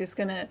 He's just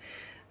going to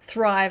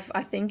thrive,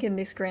 I think, in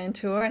this Grand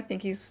Tour. I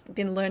think he's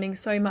been learning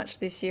so much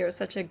this year. It's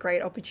such a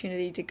great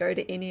opportunity to go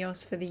to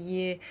Ineos for the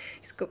year.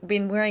 He's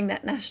been wearing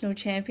that national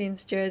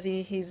champions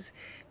jersey. He's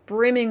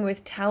brimming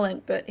with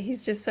talent, but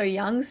he's just so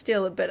young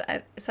still,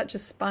 but such a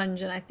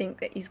sponge. And I think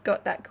that he's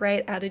got that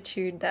great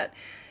attitude that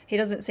he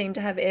doesn't seem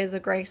to have airs or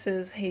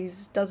graces. He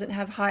doesn't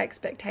have high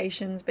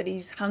expectations, but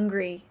he's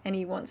hungry and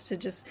he wants to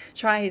just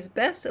try his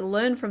best and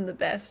learn from the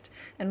best.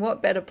 And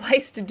what better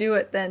place to do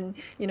it than,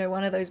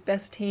 one of those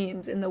best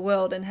teams in the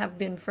world, and have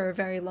been for a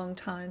very long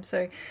time.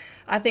 So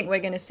I think we're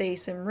going to see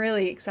some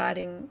really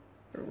exciting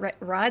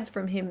rides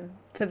from him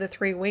for the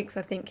 3 weeks.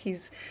 I think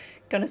he's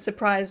going to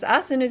surprise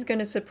us and is going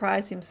to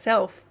surprise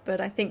himself, but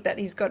I think that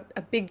he's got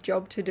a big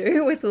job to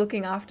do with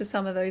looking after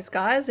some of those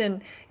guys,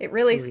 and it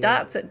really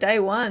starts at day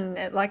one.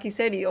 Like he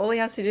said, all he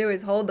has to do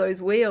is hold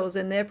those wheels,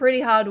 and they're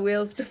pretty hard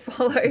wheels to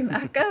follow,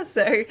 Macka.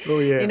 So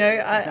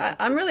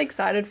I'm really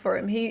excited for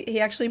him. He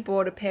actually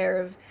bought a pair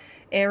of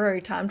aero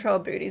time trial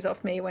booties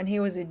off me when he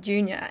was a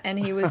junior, and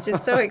he was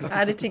just so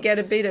excited to get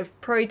a bit of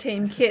pro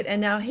team kit,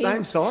 and now he's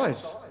same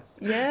size.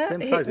 Yeah,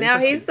 now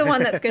he's the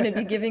one that's going to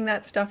be giving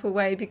that stuff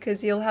away,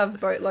 because he'll have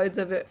boatloads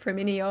of it from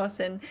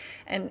Ineos,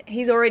 and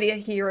he's already a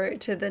hero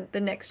to the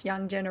next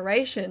young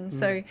generation.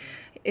 So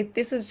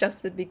this is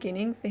just the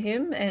beginning for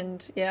him,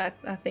 and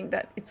I think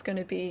that it's going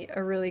to be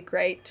a really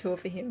great tour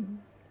for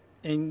him.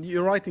 And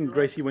you're right, in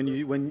Gracie, when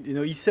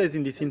he says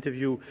in this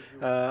interview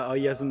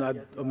he hasn't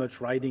had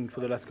much riding for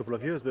the last couple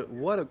of years, but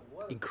what an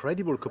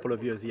incredible couple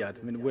of years he had.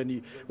 I mean, when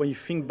you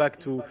think back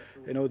to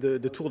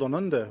the Tour Down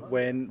Under,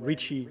 when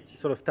Richie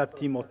sort of tapped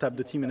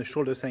the team in the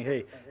shoulder, saying,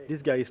 "Hey,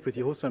 this guy is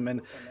pretty awesome,"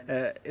 and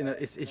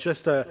it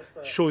just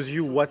shows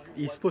you what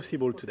is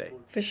possible today.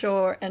 For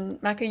sure.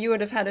 And Macka, you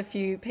would have had a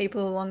few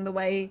people along the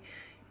way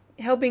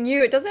helping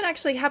you. It doesn't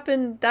actually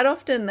happen that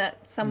often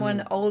that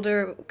someone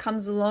older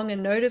comes along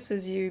and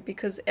notices you,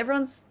 because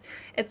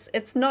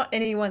it's not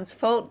anyone's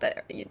fault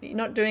that you're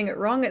not doing it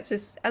wrong. It's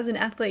just, as an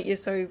athlete, you're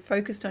so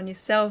focused on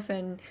yourself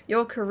and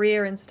your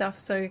career and stuff.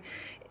 So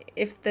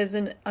if there's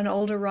an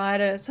older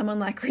rider, someone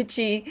like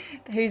Richie,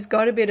 who's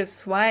got a bit of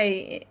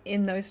sway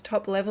in those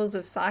top levels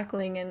of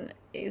cycling and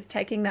is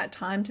taking that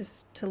time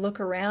to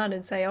look around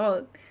and say,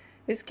 oh,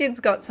 this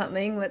kid's got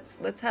something,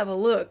 let's have a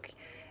look.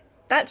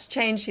 That's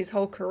changed his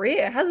whole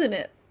career, hasn't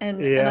it?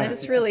 And I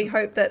just really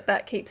hope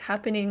that keeps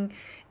happening.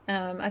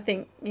 I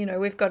think,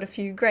 we've got a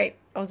few great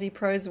Aussie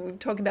pros. We were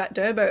talking about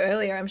Durbo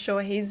earlier. I'm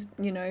sure he's,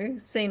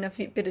 seen a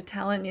bit of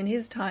talent in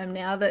his time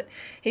now that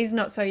he's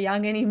not so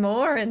young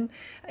anymore. And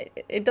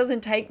it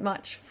doesn't take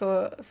much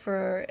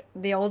for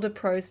the older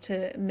pros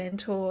to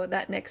mentor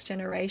that next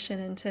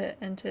generation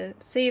and to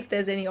see if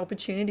there's any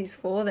opportunities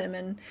for them.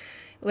 And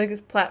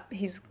Lucas Plapp,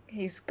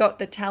 he's got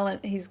the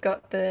talent, he's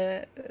got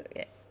the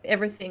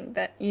everything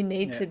that you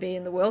need to be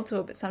in the World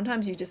Tour, but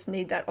sometimes you just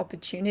need that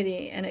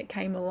opportunity, and it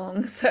came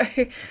along. So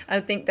I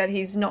think that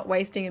he's not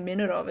wasting a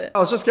minute of it. I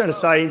was just going to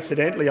say,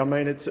 incidentally, I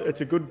mean, it's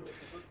a good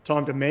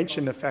time to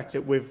mention the fact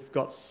that we've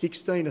got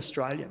 16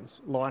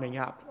 Australians lining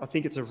up. I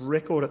think it's a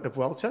record at the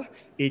Vuelta.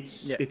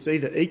 It's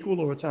either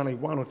equal or it's only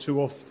one or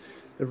two off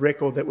the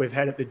record that we've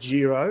had at the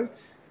Giro.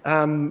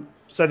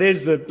 So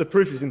there's the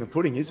proof is in the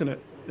pudding, isn't it?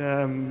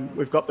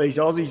 We've got these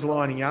Aussies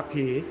lining up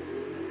here.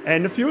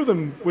 And a few of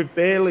them we've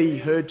barely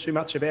heard too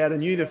much about,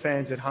 and you, the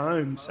fans at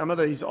home, some of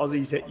these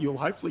Aussies that you'll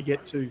hopefully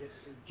get to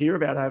hear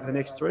about over the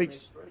next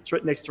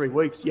 3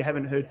 weeks, you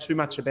haven't heard too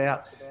much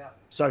about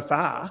so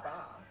far.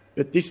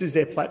 But this is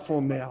their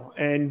platform now.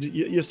 And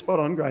you're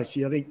spot on,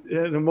 Gracie. I think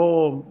the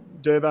more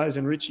Durbos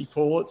and Richie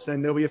Ports,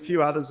 and there'll be a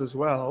few others as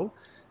well,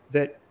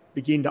 that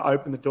begin to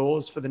open the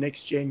doors for the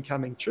next gen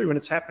coming through. And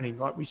it's happening,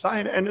 like we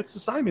say, and it's the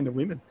same in the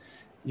women.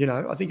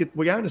 I think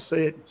we're going to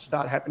see it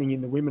start happening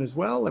in the women as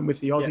well, and with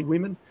the Aussie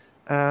women.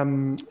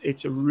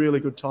 It's a really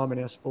good time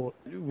in our sport.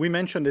 We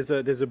mentioned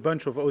there's a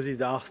bunch of Aussies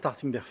that are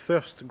starting their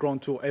first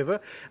Grand Tour ever.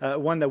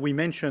 One that we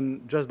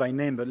mentioned just by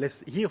name, but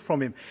let's hear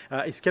from him,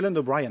 is Kellen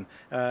O'Brien.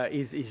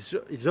 He's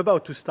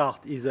about to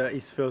start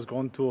his first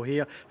Grand Tour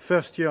here,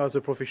 first year as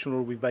a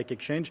professional with Bike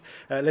Exchange.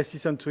 Let's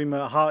listen to him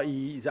how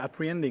he is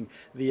apprehending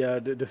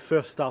the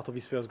first start of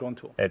his first Grand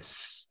Tour.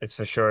 It's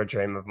for sure a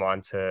dream of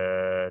mine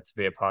to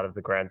be a part of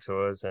the Grand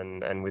Tours,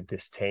 and with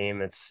this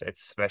team, it's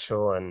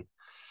special. And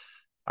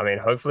I mean,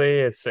 hopefully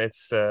it's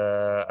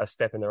a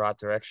step in the right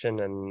direction,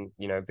 and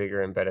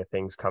bigger and better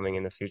things coming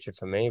in the future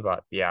for me.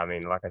 But yeah, I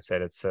mean, like I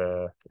said, it's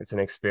an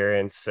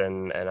experience,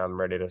 and I'm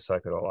ready to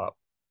soak it all up.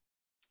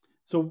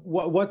 So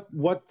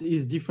what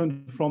is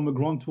different from a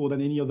Grand Tour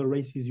than any other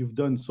races you've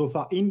done so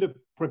far in the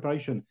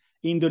preparation,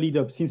 in the lead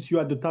up, since you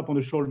had the tap on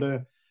the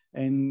shoulder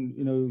and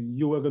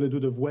you were going to do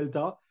the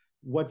Vuelta?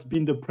 What's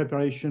been the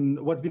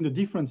preparation? What's been the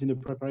difference in the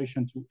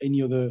preparation to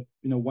any other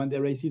one-day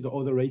races or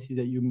other races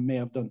that you may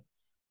have done?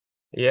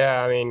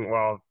 Yeah, I mean,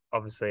 well,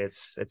 obviously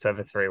it's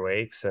over 3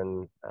 weeks,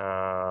 and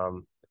I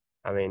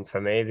mean, for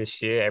me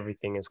this year,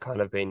 everything has kind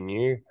of been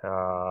new.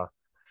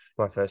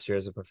 My first year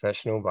as a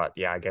professional, but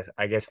yeah,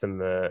 I guess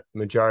the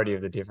majority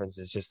of the difference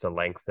is just the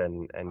length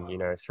and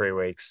 3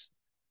 weeks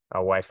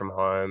away from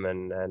home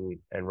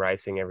and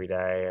racing every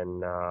day,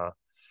 and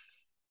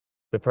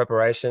the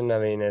preparation. I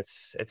mean,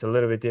 it's a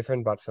little bit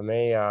different, but for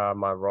me,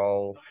 my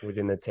role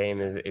within the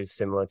team is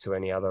similar to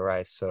any other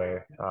race. So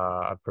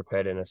I've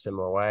prepared in a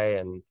similar way,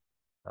 and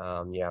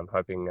I'm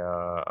hoping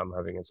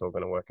it's all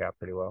going to work out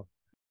pretty well.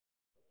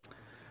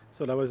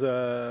 So that was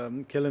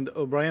Kellen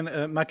O'Brien.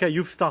 Macka,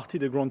 you've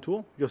started a Grand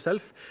Tour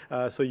yourself,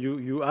 so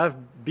you have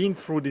been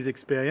through this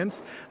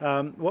experience.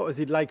 What was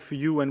it like for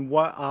you, and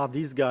what are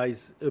these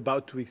guys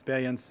about to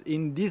experience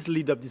in this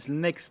lead up, this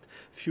next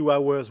few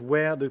hours,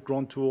 where the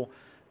Grand Tour,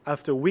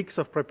 after weeks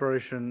of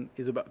preparation,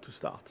 is about to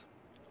start?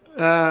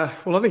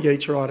 Well, I think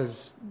each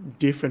rider's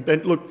different,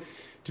 but look,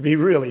 to be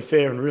really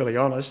fair and really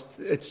honest,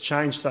 it's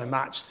changed so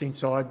much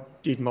since I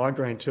did my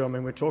Grand Tour. I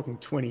mean, we're talking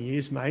 20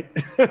 years, mate.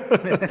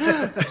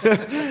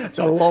 It's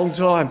a long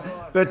time.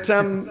 But,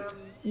 and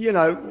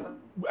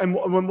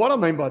what I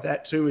mean by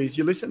that too is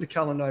you listen to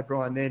Kellen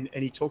O'Brien then,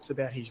 and he talks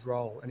about his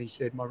role. And he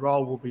said, my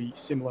role will be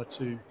similar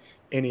to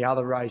any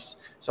other race.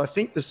 So I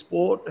think the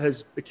sport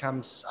has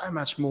become so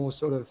much more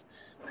sort of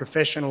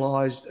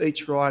professionalised.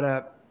 Each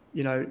rider,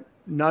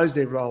 knows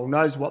their role,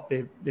 knows what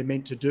they're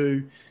meant to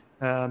do.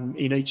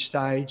 In each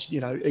stage,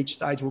 each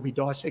stage will be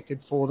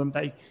dissected for them.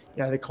 They,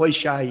 the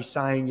cliche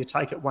saying you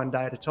take it one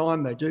day at a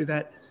time, they do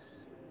that,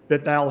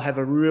 but they'll have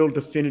a real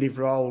definitive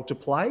role to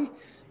play.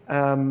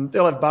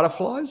 They'll have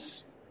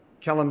butterflies.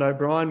 Kellen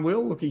O'Brien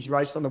will. Look, he's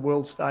raced on the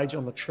world stage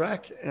on the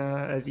track.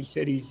 As he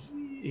said,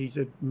 he's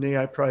a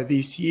neo-pro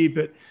this year,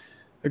 but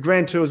the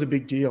Grand Tour is a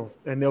big deal,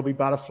 and there'll be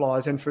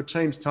butterflies. And for a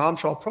team's time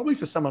trial, probably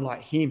for someone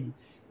like him,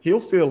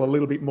 he'll feel a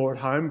little bit more at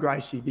home,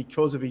 Gracie,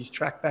 because of his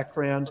track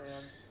background.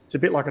 It's a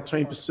bit like a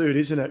team pursuit,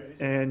 isn't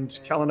it? And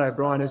Kellen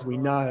O'Brien, as we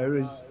know,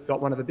 has got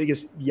one of the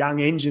biggest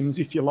young engines,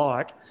 if you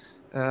like,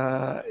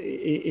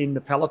 in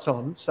the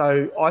peloton.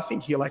 So I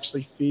think he'll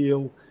actually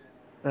feel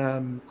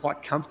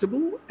quite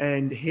comfortable,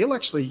 and he'll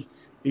actually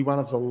be one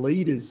of the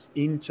leaders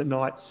in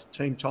tonight's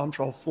team time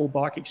trial for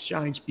Bike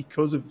Exchange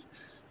because of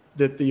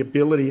the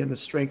ability and the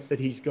strength that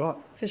he's got.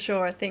 For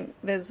sure. I think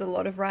there's a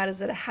lot of riders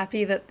that are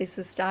happy that this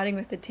is starting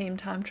with the team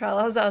time trial.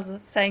 As I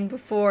was saying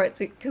before,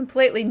 it's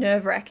completely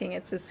nerve-wracking.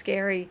 It's a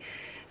scary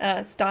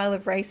style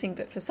of racing,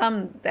 but for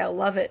some, they'll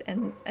love it.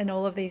 And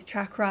all of these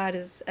track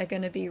riders are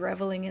going to be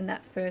reveling in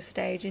that first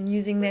stage and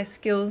using their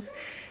skills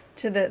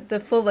to the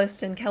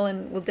fullest, and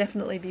Kellen will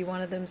definitely be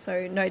one of them.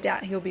 So no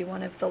doubt he'll be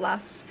one of the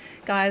last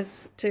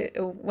guys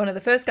or one of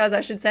the first guys,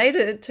 I should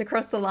say, to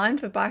cross the line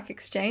for Bike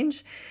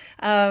Exchange.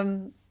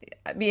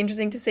 It'd be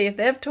interesting to see if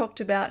they've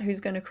talked about who's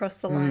going to cross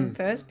the line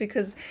first,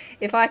 because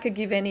if I could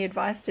give any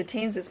advice to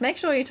teams, it's make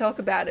sure you talk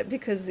about it,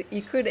 because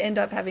you could end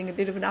up having a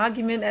bit of an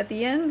argument at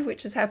the end,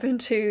 which has happened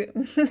to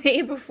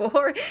me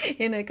before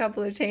in a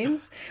couple of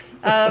teams.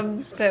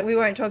 But we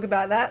won't talk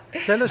about that.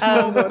 Tell us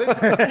more about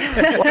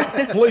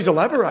it. Please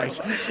elaborate.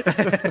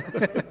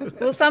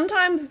 Well,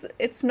 sometimes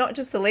it's not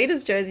just the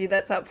leader's jersey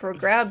that's up for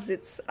grabs,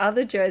 it's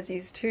other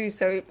jerseys too.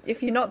 So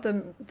if you're not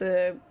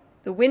the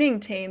winning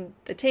team,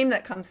 the team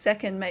that comes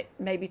second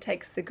maybe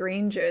takes the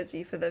green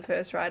jersey for the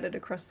first rider to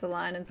cross the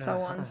line, and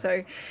so on.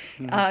 So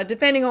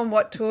depending on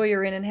what tour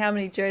you're in and how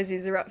many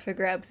jerseys are up for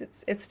grabs,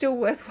 it's still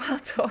worthwhile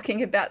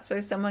talking about so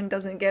someone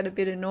doesn't get a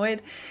bit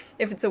annoyed.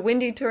 If it's a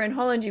windy tour in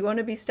Holland, you want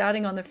to be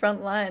starting on the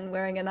front line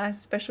wearing a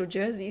nice special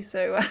jersey.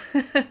 So,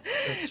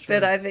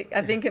 but I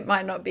think it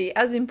might not be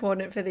as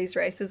important for these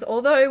races,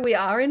 although we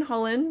are in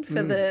Holland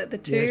for the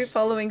two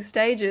following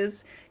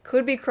stages.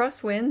 Could be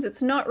crosswinds.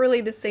 It's not really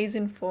the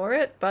season for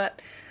it,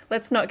 but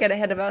let's not get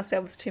ahead of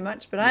ourselves too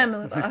much. But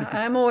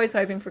I'm always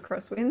hoping for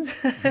crosswinds.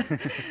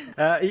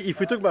 If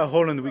we talk about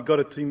Holland, we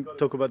got to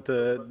talk about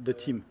the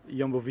team,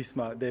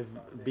 Jumbo-Visma. They've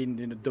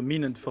been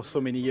dominant for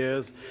so many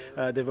years.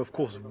 They've of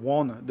course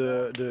won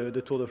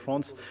the Tour de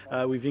France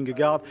with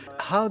Vingegaard.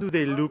 How do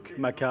they look,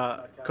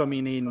 Macka,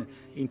 coming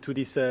into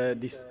this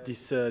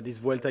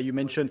Vuelta? You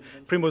mentioned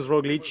Primož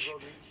Roglič,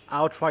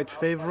 outright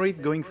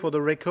favorite, going for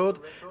the record.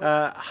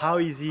 How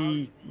is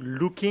he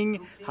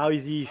looking? How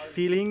is he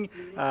feeling?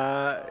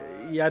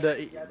 He had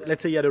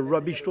a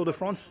rubbish Tour de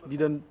France.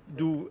 Didn't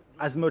do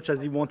as much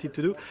as he wanted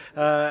to do.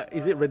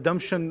 Is it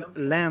redemption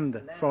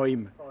land for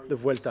him, the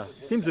Vuelta?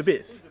 Seems a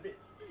bit.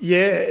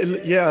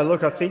 Yeah.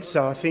 Look, I think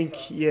so. I think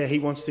he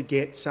wants to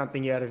get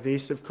something out of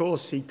this. Of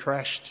course, he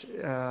crashed.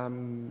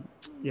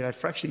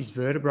 Fractured his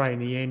vertebrae in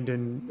the end,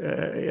 and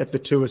at the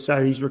Tour,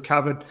 so he's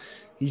recovered.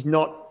 He's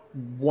not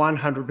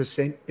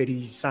 100%, but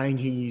he's saying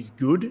he is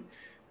good.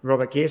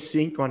 Robert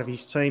Gesink, one of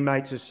his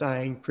teammates, is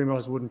saying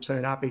Primož wouldn't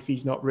turn up if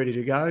he's not ready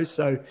to go.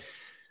 So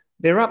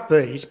they're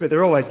upbeat, but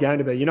they're always going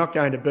to be. You're not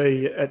going to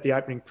be at the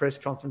opening press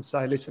conference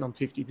say, listen, I'm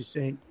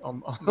 50%.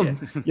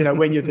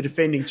 When you're the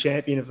defending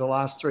champion of the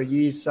last 3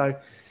 years. So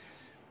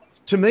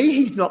to me,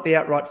 he's not the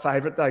outright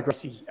favourite, though,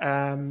 Gracie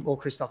or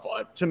Christophe.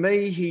 To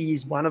me, he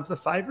is one of the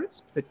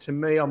favourites, but to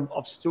me,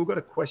 I've still got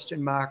a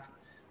question mark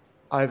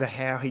over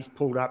how he's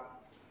pulled up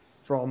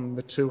from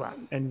the Tour.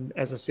 And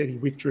as I said, he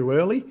withdrew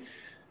early,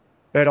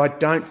 but I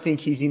don't think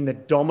he's in the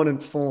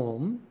dominant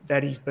form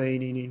that he's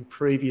been in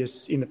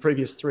the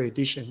previous three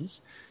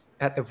editions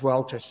at the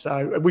Vuelta.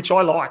 So, which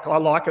I like. I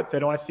like it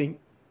that I think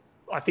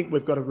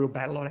we've got a real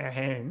battle on our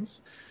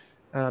hands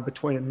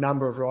between a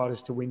number of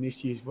riders to win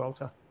this year's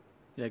Vuelta.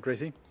 Yeah,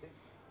 Gracie?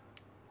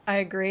 I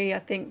agree. I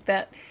think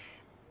that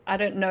I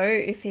don't know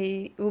if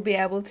he will be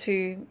able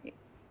to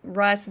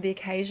rise to the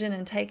occasion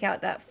and take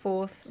out that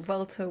fourth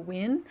Vuelta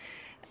win.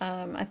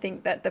 I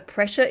think that the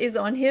pressure is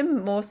on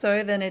him more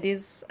so than it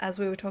is, as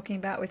we were talking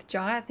about with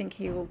Jai. I think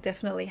he will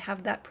definitely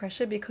have that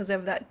pressure because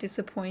of that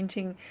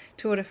disappointing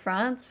Tour de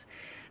France.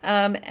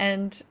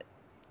 And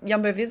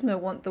Jumbo-Visma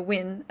want the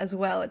win as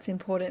well. It's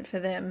important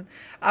for them.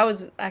 I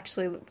was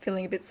actually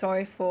feeling a bit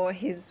sorry for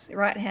his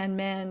right-hand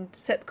man,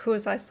 Sepp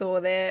Kuss. I saw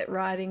there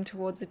riding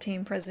towards the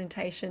team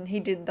presentation.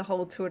 He did the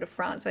whole Tour de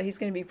France, so he's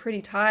going to be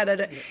pretty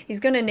tired. He's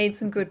going to need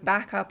some good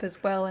backup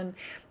as well, and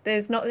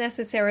there's not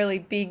necessarily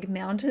big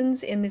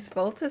mountains in this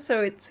Volta,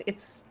 so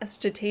it's a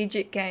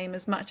strategic game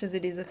as much as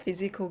it is a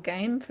physical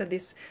game for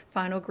this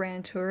final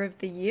Grand Tour of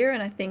the year,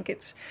 and I think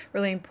it's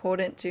really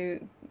important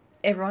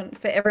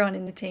for everyone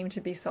in the team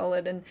to be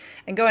solid, and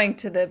going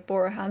to the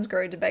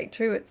Bora-Hansgrohe debate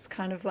too, it's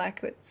kind of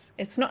like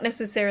it's not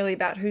necessarily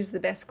about who's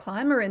the best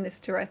climber in this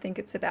tour. I think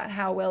it's about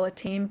how well a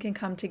team can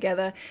come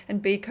together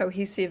and be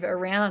cohesive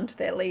around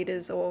their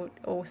leaders or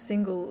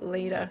single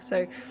leader.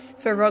 So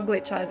for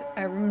Roglic,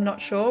 I'm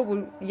not sure.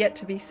 We'll yet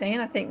to be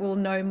seen. I think we'll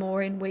know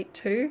more in week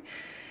 2.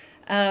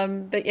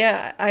 But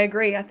yeah, I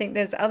agree. I think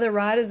there's other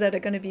riders that are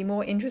going to be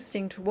more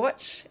interesting to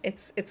watch.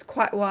 It's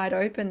quite wide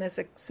open. There's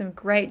some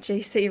great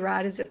GC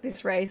riders at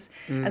this race.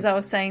 As I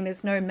was saying,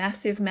 there's no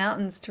massive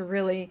mountains to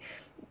really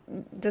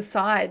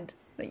decide,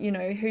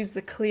 who's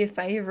the clear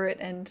favourite.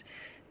 And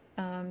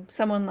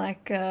someone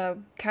like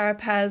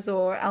Carapaz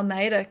or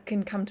Almeida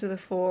can come to the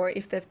fore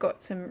if they've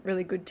got some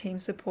really good team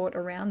support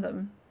around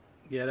them.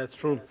 Yeah, that's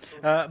true.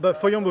 But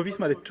for Jumbo-Visma,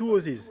 there are two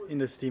Aussies in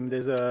this team.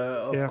 There's,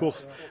 of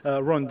course,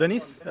 Ron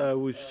Dennis,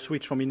 who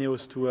switched from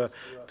Ineos to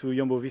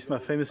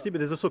Jumbo-Visma famously, but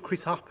there's also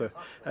Chris Harper.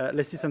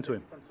 Let's listen to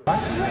him.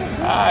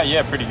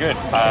 Yeah, pretty good.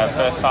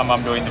 First time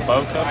I'm doing the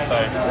Vuelta, so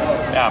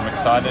yeah, I'm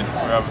excited.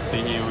 We're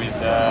obviously here with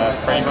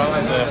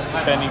Primoz, the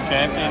defending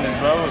champion as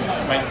well,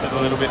 which makes it a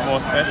little bit more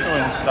special,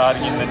 and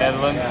starting in the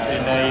Netherlands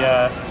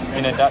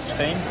in a Dutch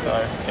team.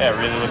 So yeah,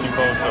 really looking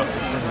forward to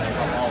it.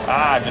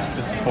 Just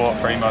to support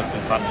Primoz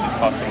as much as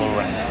possible,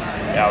 and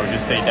yeah, we'll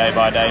just see day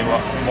by day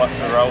what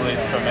the role is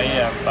for me.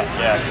 But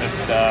yeah,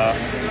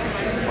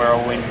 just we're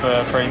all in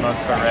for Primoz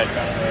for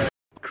red.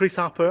 Chris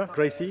Harper,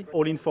 Gracie,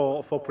 all in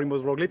for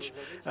Primoz Roglic,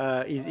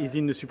 is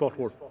in the support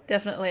role.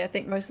 Definitely, I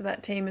think most of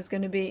that team is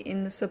going to be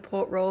in the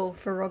support role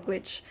for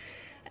Roglic.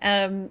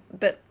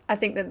 But I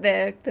think that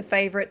they're the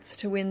favourites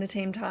to win the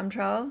team time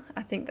trial.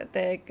 I think that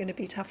they're going to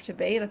be tough to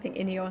beat. I think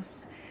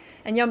Ineos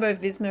and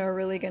Jumbo-Visma are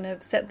really going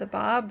to set the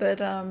bar,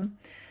 but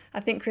I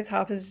think Chris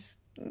Harper's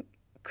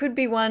could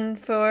be one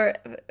for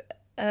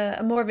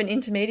a more of an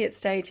intermediate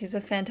stage. He's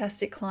a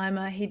fantastic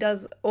climber. He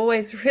does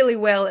always really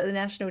well at the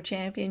national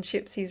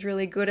championships. He's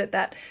really good at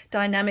that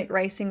dynamic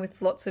racing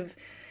with lots of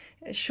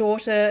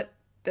shorter,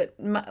 but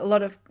a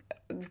lot of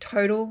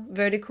total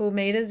vertical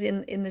meters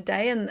in the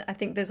day, and I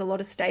think there's a lot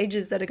of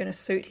stages that are going to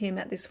suit him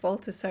at this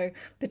Vuelta, so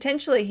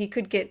potentially he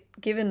could get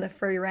given the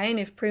free rein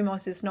if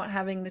Primoz is not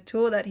having the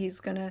tour that he's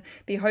going to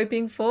be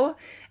hoping for,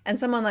 and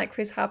someone like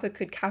Chris Harper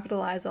could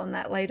capitalize on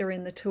that later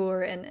in the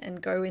tour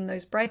and go in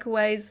those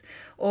breakaways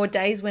or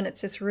days when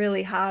it's just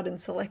really hard and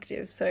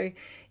selective. So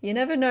you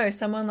never know,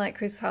 someone like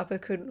Chris Harper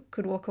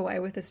could walk away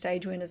with a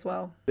stage win as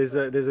well. There's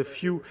a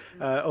few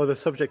other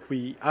subjects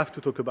we have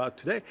to talk about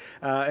today,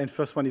 and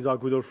first one is our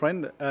good old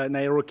friend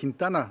Nairo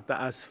Quintana,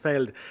 that has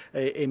failed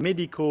a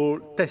medical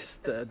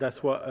test.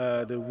 That's what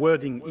the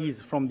wording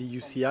is from the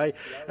UCI.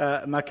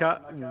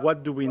 Macka,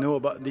 what do we know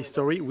about this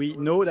story? We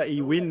know that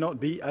he will not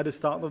be at the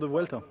start of the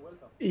Vuelta.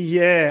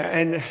 Yeah,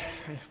 and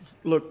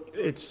look,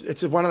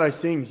 it's one of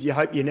those things you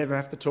hope you never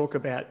have to talk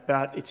about,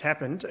 but it's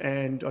happened,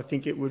 and I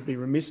think it would be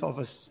remiss of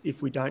us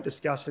if we don't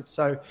discuss it.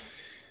 So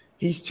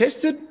he's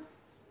tested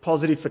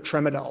positive for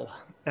tramadol.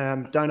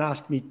 Don't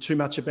ask me too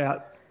much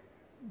about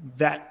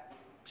that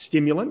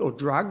stimulant or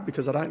drug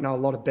because I don't know a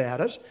lot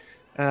about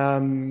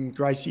it.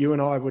 Grace, you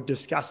and I were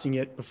discussing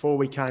it before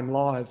we came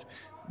live.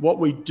 What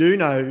we do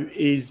know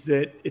is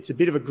that it's a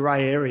bit of a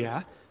grey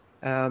area.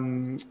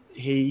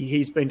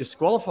 He's been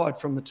disqualified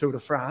from the Tour de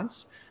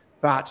France,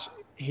 but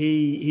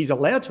he's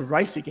allowed to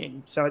race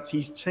again. So it's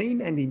his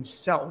team and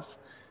himself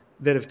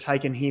that have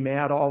taken him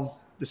out of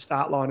the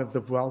start line of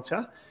the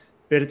Vuelta.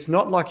 But it's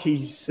not like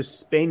he's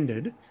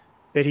suspended,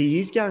 but he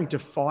is going to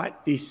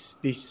fight this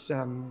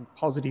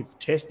positive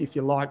test, if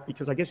you like,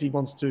 because I guess he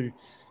wants to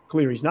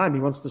clear his name. He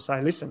wants to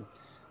say, listen,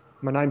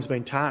 my name's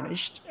been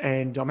tarnished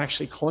and I'm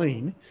actually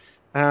clean.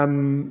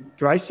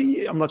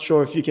 Gracie, I'm not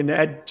sure if you can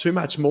add too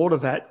much more to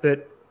that,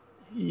 but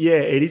yeah,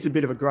 it is a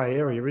bit of a grey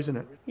area, isn't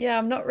it? Yeah,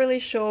 I'm not really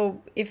sure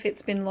if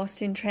it's been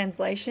lost in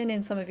translation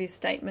in some of his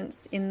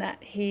statements, in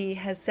that he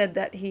has said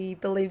that he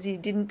believes he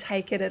didn't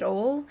take it at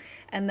all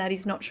and that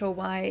he's not sure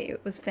why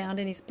it was found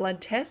in his blood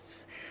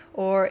tests,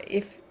 or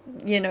if,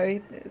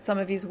 some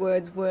of his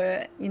words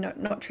were,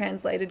 not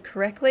translated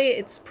correctly.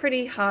 It's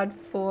pretty hard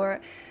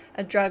for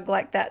a drug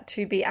like that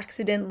to be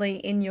accidentally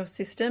in your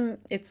system.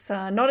 It's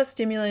not a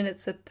stimulant,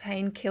 it's a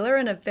painkiller,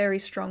 and a very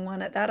strong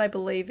one at that. I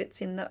believe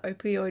it's in the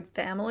opioid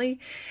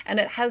family, and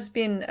it has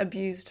been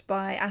abused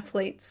by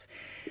athletes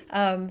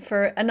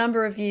for a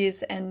number of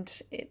years, and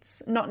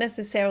it's not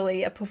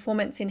necessarily a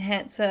performance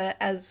enhancer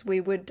as we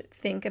would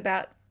think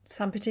about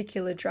some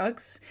particular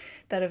drugs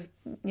that have,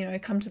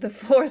 come to the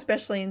fore,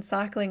 especially in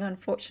cycling,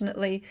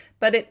 unfortunately.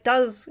 But it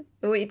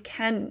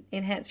can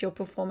enhance your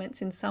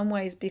performance in some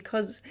ways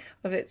because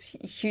of its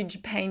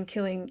huge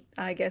pain-killing,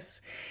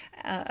 effects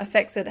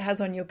that it has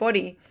on your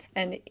body.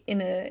 And in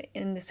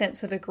the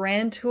sense of a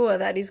grand tour,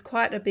 that is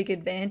quite a big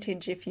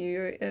advantage if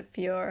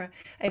you're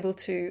able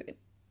to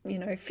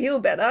feel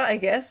better, I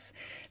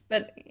guess.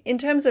 But in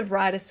terms of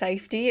rider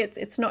safety,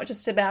 it's not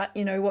just about,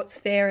 what's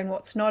fair and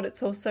what's not.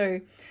 It's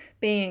also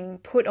being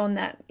put on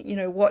that,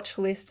 watch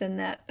list and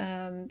that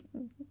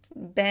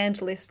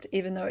banned list,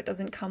 even though it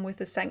doesn't come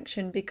with a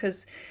sanction,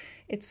 because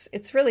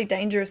it's really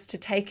dangerous to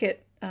take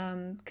it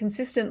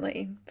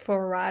consistently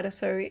for a rider.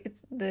 So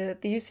it's the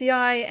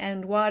UCI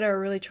and WADA are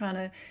really trying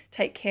to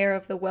take care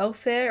of the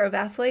welfare of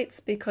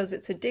athletes because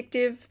it's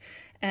addictive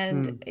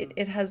and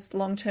it has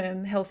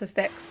long-term health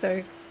effects.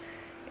 So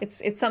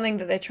it's something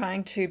that they're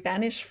trying to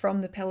banish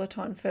from the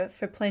peloton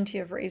for plenty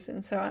of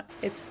reasons. So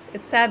it's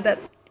sad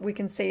that we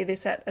can see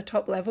this at a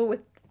top level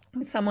with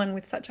someone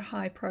with such a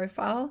high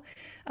profile.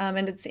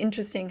 And it's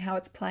interesting how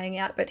it's playing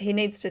out, but he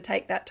needs to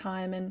take that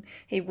time, and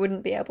he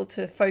wouldn't be able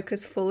to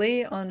focus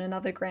fully on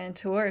another Grand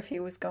Tour if he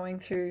was going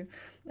through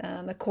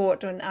a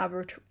court or an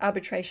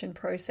arbitration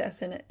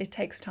process, and it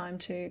takes time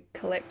to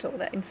collect all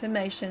that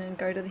information and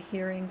go to the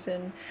hearings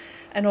and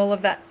all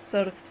of that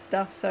sort of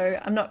stuff. So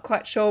I'm not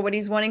quite sure what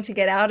he's wanting to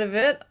get out of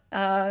it.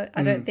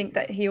 I don't think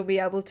that he'll be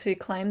able to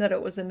claim that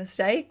it was a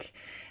mistake,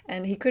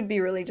 and he could be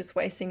really just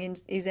wasting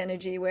his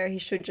energy where he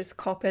should just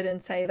cop it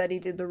and say that he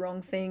did the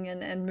wrong thing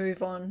and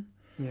move on.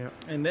 Yeah,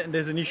 and then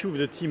there's an issue with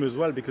the team as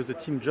well, because the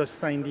team just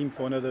signed him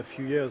for another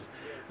few years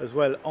as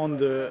well,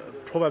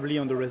 probably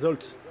on the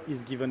result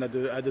he's given at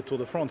the Tour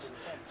de France.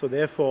 So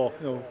therefore,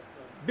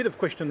 bit of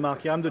question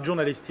mark here. I'm the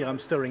journalist here, I'm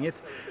stirring it.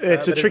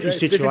 It's a tricky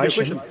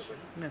situation.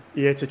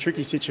 Yeah, it's a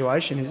tricky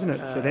situation, isn't it,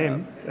 for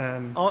them?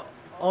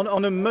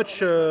 On a much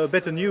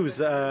better news,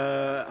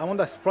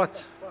 Amanda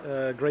Spratt,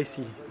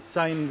 Gracie,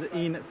 signed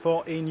in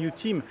for a new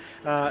team.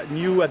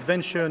 New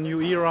adventure,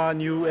 new era,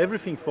 new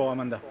everything for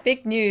Amanda.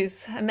 Big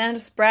news. Amanda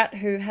Spratt,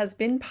 who has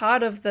been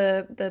part of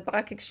the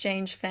Bike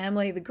Exchange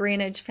family, the Green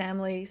Edge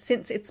family,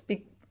 since its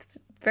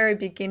very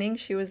beginning.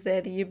 She was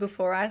there the year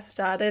before I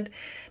started.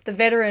 The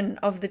veteran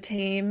of the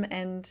team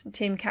and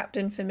team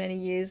captain for many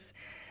years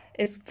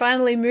is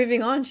finally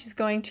moving on. She's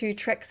going to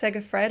Trek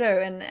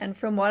Segafredo, and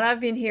from what I've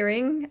been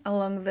hearing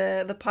along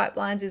the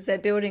pipelines is they're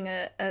building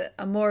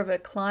a more of a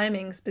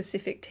climbing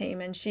specific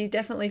team, and she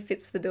definitely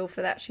fits the bill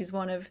for that. She's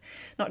one of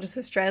not just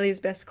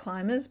Australia's best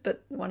climbers,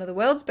 but one of the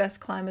world's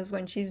best climbers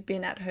when she's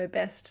been at her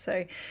best.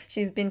 So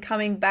she's been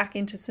coming back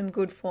into some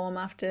good form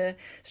after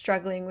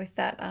struggling with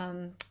that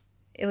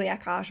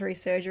iliac artery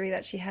surgery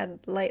that she had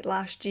late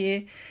last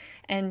year.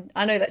 And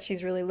I know that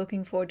she's really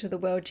looking forward to the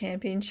World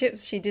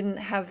Championships. She didn't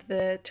have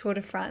the Tour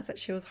de France that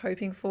she was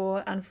hoping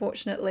for,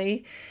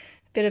 unfortunately.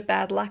 Bit of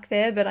bad luck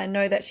there, but I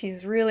know that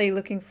she's really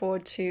looking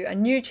forward to a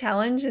new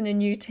challenge and a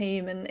new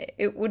team, and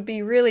it would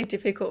be really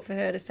difficult for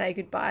her to say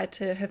goodbye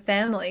to her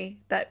family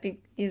that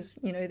is,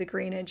 the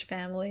Green Edge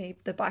family,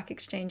 the Bike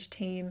Exchange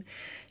team.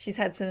 She's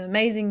had some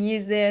amazing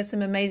years there,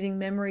 some amazing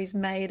memories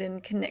made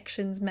and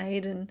connections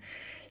made, and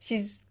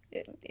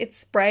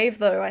it's brave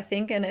though, I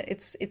think, and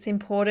it's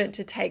important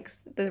to take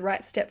the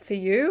right step for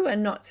you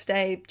and not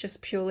stay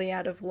just purely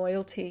out of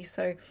loyalty.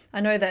 So I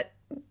know that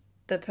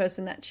the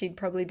person that she'd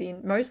probably be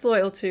most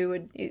loyal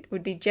to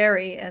would be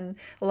Jerry, and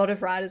a lot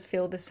of riders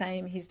feel the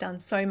same. He's done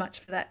so much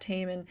for that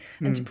team,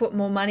 and to put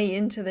more money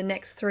into the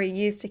next 3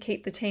 years to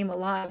keep the team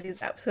alive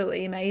is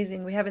absolutely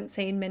amazing. We haven't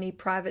seen many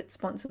private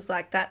sponsors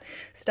like that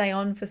stay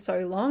on for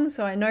so long.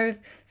 So I know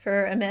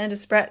for Amanda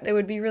Spratt, it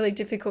would be really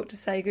difficult to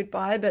say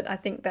goodbye, but I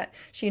think that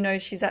she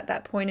knows she's at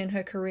that point in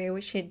her career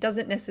where she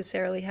doesn't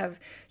necessarily have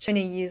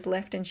many years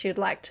left, and she'd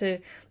like to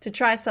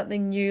try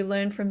something new,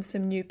 learn from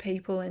some new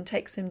people, and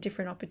take some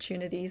different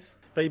opportunities.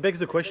 But it begs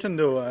the question,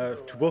 though,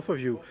 to both of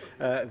you.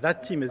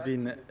 That team has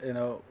been,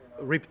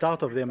 ripped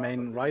out of their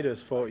main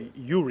riders. For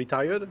you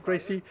retired,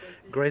 Gracie.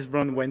 Grace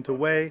Brown went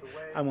away.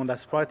 Amanda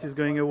Spratt is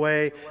going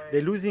away.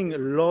 They're losing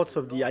lots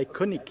of the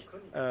iconic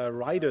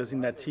riders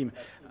in that team.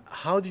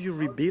 How do you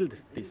rebuild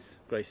this,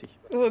 Gracie?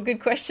 Oh, good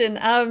question.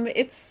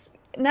 It's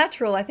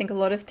natural. I think a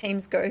lot of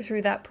teams go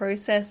through that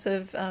process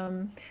of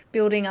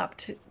building up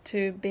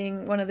to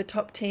being one of the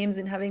top teams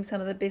and having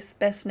some of the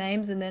best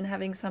names, and then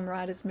having some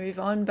riders move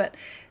on. But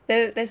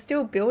they're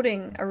still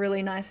building a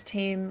really nice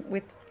team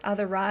with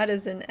other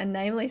riders, and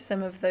namely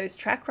some of those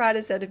track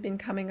riders that have been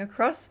coming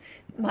across.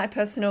 My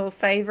personal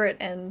favourite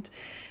and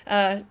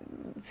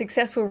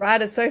successful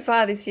rider so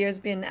far this year has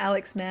been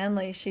Alex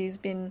Manley. She's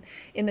been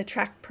in the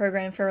track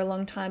program for a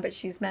long time, but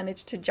she's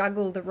managed to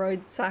juggle the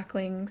road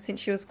cycling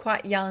since she was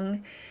quite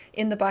young.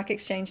 In the Bike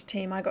Exchange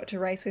team, I got to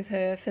race with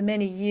her for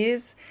many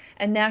years,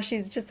 and now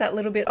she's just that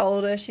little bit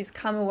older. She's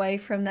come away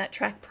from that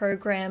track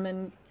program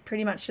and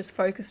pretty much just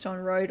focused on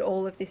road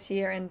all of this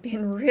year and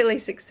been really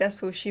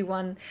successful. She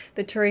won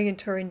the Thuringen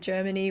Tour in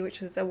Germany, which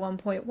was a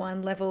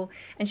 1.1 level,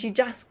 and she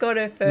just got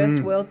her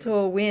first World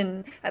Tour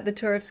win at the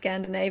Tour of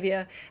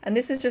Scandinavia. And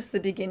this is just the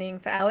beginning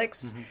for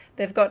Alex.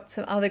 They've got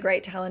some other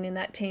great talent in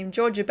that team.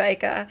 Georgia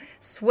Baker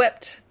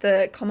swept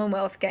the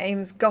Commonwealth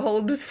Games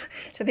golds.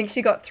 I think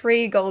she got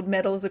 3 gold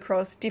medals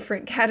across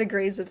different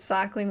categories of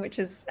cycling, which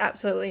is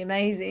absolutely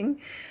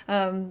amazing.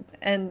 And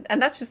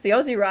that's just the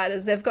Aussie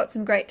riders. They've got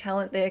some great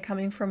talent there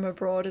coming from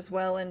abroad as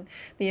well, and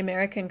the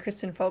American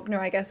Kristen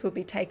Faulkner, I guess, will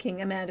be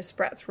taking Amanda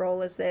Spratt's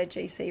role as their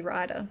GC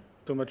rider.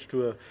 So much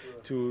to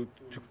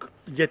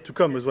yet to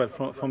come as well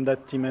from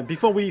that team. And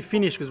before we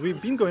finish, because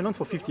we've been going on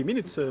for 50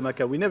 minutes,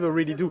 Macka, we never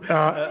really do.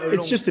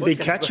 It's just a big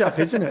catch-up,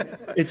 isn't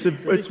it?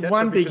 It's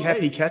one big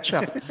happy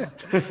catch-up.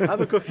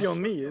 Have a coffee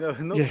on me, no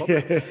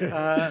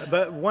problem.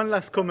 But one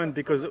last comment,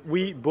 because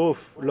we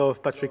both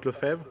love Patrick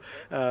Lefevere,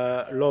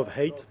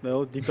 love-hate,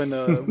 depend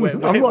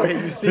where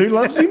you see. Who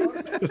loves him?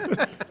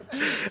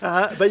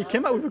 But he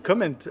came out with a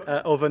comment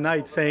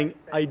overnight saying,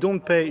 I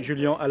don't pay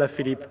Julien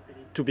Alaphilippe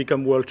to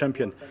become world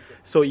champion.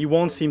 So he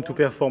wants him to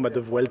perform at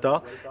the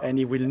Vuelta, and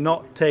he will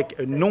not take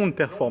a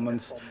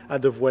non-performance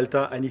at the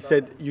Vuelta. And he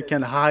said you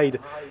can hide,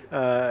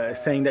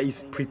 saying that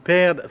he's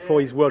prepared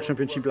for his world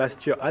championship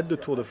last year at the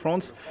Tour de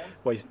France.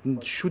 Well, he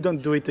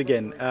shouldn't do it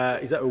again.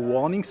 Is that a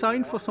warning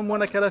sign for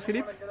someone like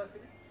Alaphilippe?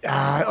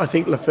 I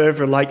think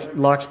Lefevere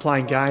likes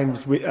playing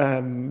games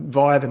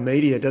via the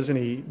media, doesn't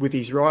he, with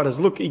his riders?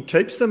 Look, he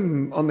keeps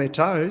them on their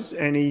toes,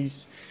 and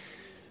he's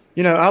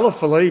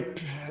Alaphilippe.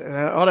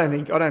 I don't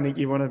think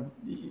you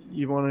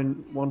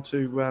want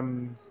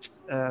to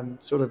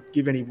sort of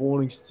give any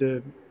warnings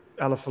to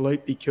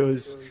Alaphilippe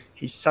because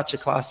he's such a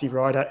classy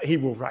rider. He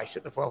will race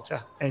at the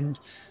Vuelta, and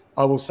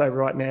I will say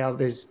right now,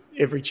 there's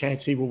every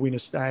chance he will win a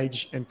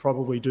stage and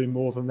probably do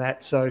more than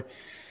that. So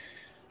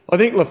I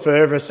think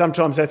Lefebvre,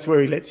 sometimes that's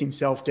where he lets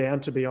himself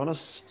down, to be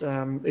honest.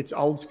 It's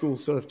old school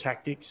sort of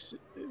tactics,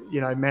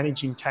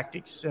 managing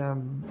tactics,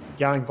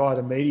 going via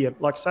the media.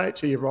 Like, say it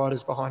to your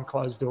riders behind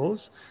closed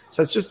doors.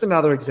 So it's just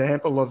another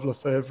example of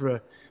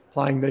Lefebvre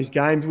playing these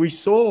games. We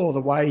saw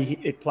the way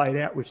it played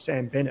out with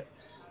Sam Bennett,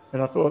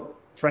 and I thought,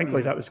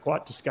 frankly, that was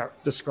quite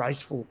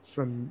disgraceful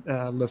from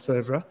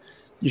Lefebvre.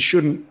 You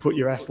shouldn't put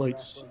your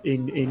athletes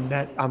in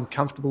that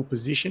uncomfortable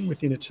position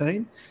within a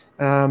team.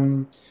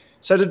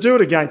 So to do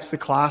it against the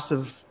class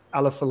of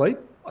Alaphilippe,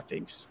 I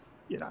think's,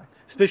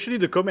 Especially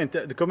the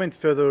comment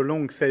further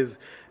along says,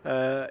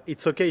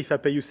 it's okay if I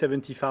pay you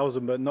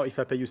 70,000, but not if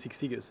I pay you six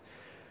figures.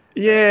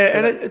 Yeah,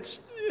 and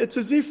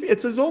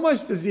it's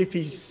almost as if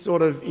he's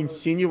sort of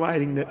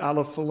insinuating that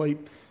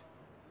Alaphilippe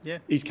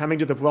is coming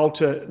to the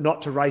Vuelta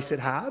not to race it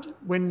hard,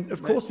 when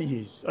of course he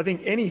is. I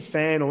think any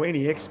fan or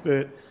any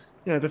expert,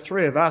 the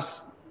three of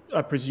us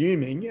are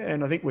presuming,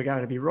 and I think we're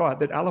going to be right,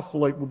 that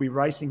Alaphilippe will be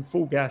racing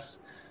full gas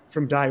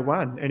from day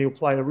one, and he'll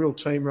play a real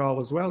team role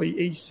as well.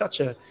 He's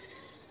such a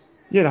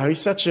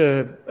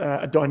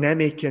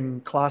dynamic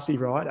and classy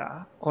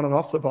rider on and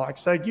off the bike.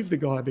 So give the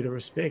guy a bit of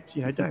respect.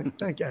 Don't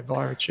go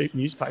via a cheap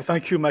newspaper.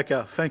 Thank you,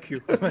 Macka. Thank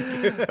you.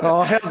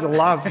 Oh, how's the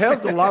love?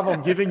 How's the love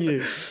I'm giving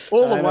you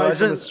all the way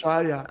from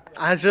Australia?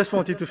 I just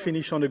wanted to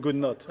finish on a good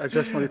note. Hey,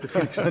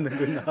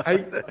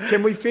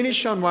 can we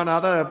finish on one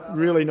other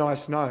really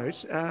nice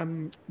note?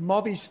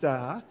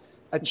 Movistar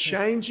are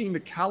changing the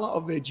colour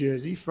of their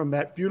jersey from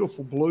that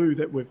beautiful blue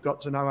that we've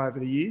got to know over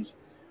the years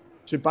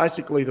to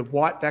basically the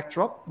white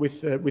backdrop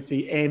with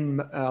the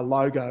M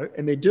logo,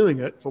 and they're doing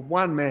it for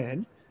one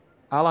man,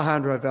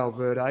 Alejandro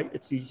Valverde.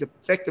 It's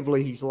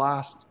effectively his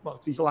last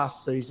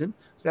season.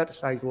 I was about to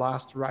say his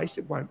last race.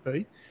 It won't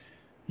be.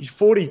 He's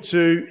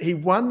 42. He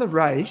won the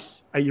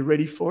race. Are you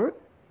ready for it?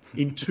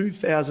 In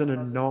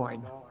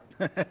 2009.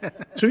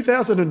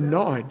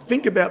 2009.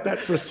 Think about that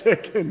for a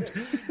second.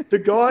 The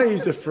guy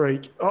is a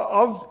freak.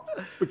 I've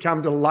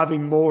become to love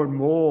him more and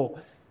more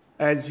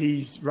as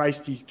he's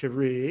raced his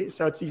career.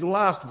 So it's his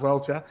last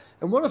Vuelta.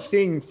 And what a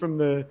thing from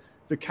the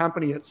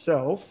company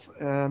itself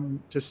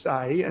to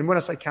say, and when I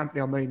say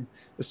company, I mean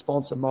the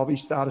sponsor,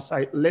 Movistar, to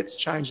say, let's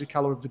change the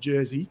colour of the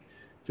jersey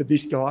for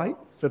this guy,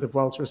 for the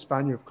Vuelta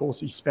Espana. Of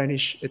course, he's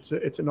Spanish. It's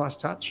a nice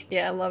touch.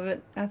 Yeah, I love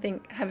it. I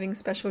think having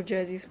special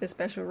jerseys for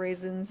special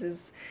reasons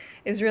is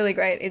really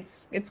great.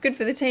 It's good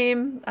for the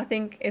team. I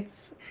think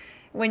it's...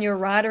 when you're a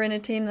rider in a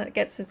team that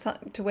gets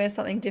to wear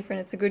something different,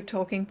 it's a good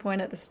talking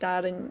point at the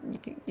start, and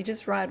you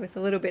just ride with a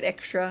little bit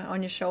extra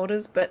on your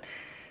shoulders. But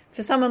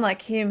for someone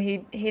like him,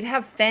 he'd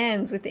have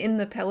fans within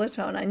the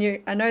peloton.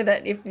 I know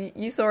that if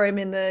you saw him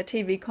in the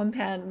TV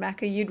compound,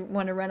 Macka, you'd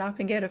want to run up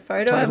and get a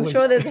photo. Totally. I'm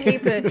sure there's a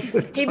heap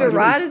of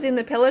riders in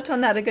the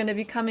peloton that are going to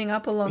be coming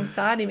up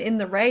alongside him in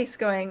the race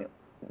going,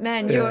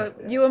 man,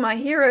 you were my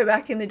hero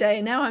back in the day,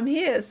 and now I'm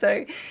here.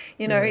 So,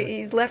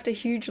 he's left a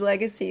huge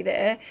legacy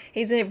there.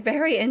 He's a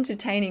very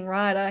entertaining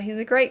rider. He's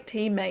a great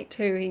teammate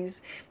too.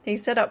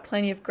 He's set up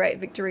plenty of great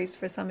victories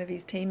for some of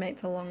his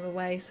teammates along the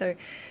way. So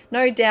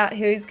no doubt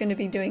he's going to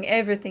be doing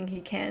everything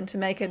he can to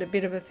make it a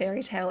bit of a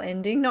fairy tale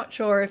ending. Not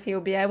sure if he'll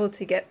be able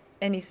to get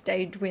any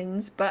stage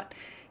wins, but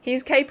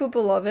he's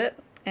capable of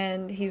it,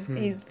 and he's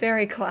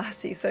very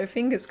classy. So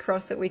fingers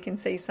crossed that we can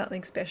see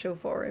something special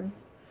for him.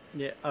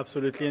 Yeah,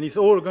 absolutely. And it's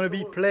all going to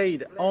be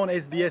played on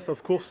SBS,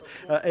 of course,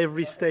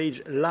 every stage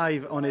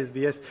live on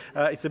SBS.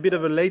 It's a bit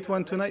of a late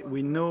one tonight.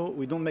 We know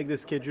we don't make the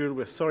schedule.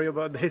 We're sorry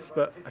about this,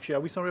 but actually, are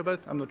we sorry about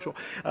it? I'm not sure.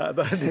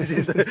 But this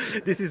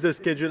is the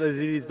schedule as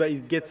it is, but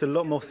it gets a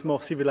lot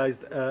more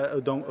civilized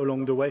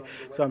along the way.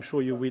 So I'm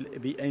sure you will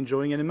be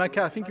enjoying. And Macka,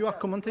 I think you are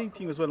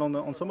commentating as well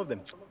on some of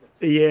them.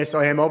 Yes,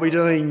 I am. I'll be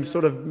doing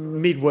sort of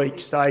midweek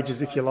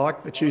stages, if you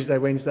like, the Tuesday,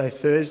 Wednesday,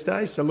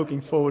 Thursday. So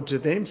looking forward to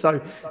them. So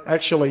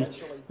actually,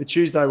 the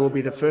Tuesday will be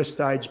the first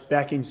stage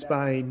back in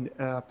Spain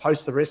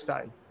post the rest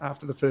day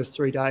after the first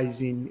 3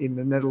 days in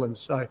the Netherlands.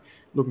 So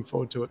looking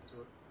forward to it.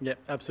 Yeah,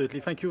 absolutely.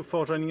 Thank you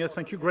for joining us.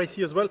 Thank you,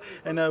 Gracie, as well.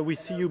 And we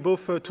see you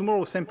both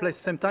tomorrow, same place,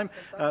 same time,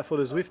 for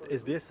the Zwift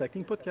SBS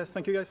Cycling Podcast.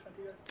 Thank you, guys.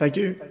 Thank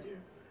you.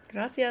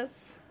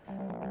 Gracias.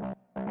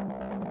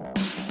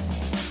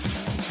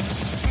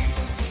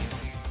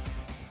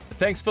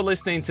 Thanks for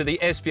listening to the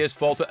SBS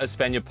Vuelta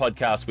Espana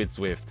podcast with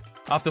Zwift.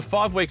 After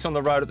 5 weeks on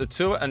the road at the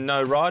Tour and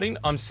no riding,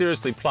 I'm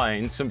seriously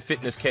playing some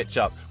fitness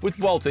catch-up with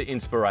Vuelta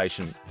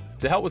inspiration.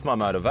 To help with my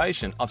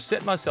motivation, I've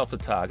set myself a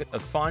target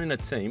of finding a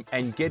team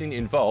and getting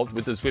involved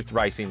with the Zwift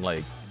Racing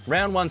League.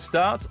 Round 1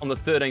 starts on the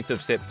 13th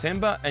of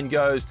September and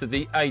goes to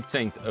the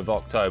 18th of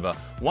October.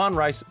 1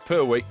 race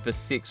per week for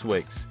 6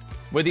 weeks.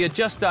 Whether you're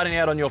just starting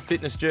out on your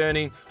fitness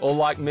journey, or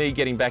like me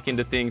getting back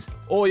into things,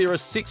 or you're a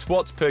 6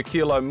 watts per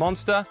kilo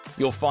monster,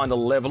 you'll find a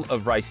level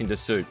of racing to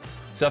suit.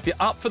 So if you're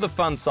up for the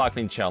Fun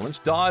Cycling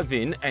Challenge, dive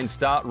in and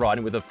start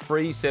riding with a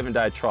free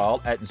 7-day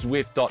trial at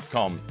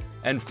Zwift.com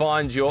and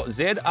find your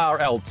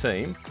ZRL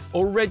team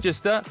or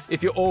register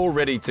if you're all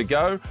ready to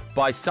go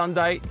by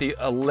Sunday, the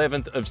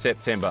 11th of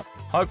September.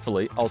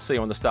 Hopefully, I'll see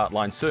you on the start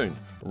line soon.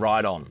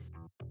 Ride on.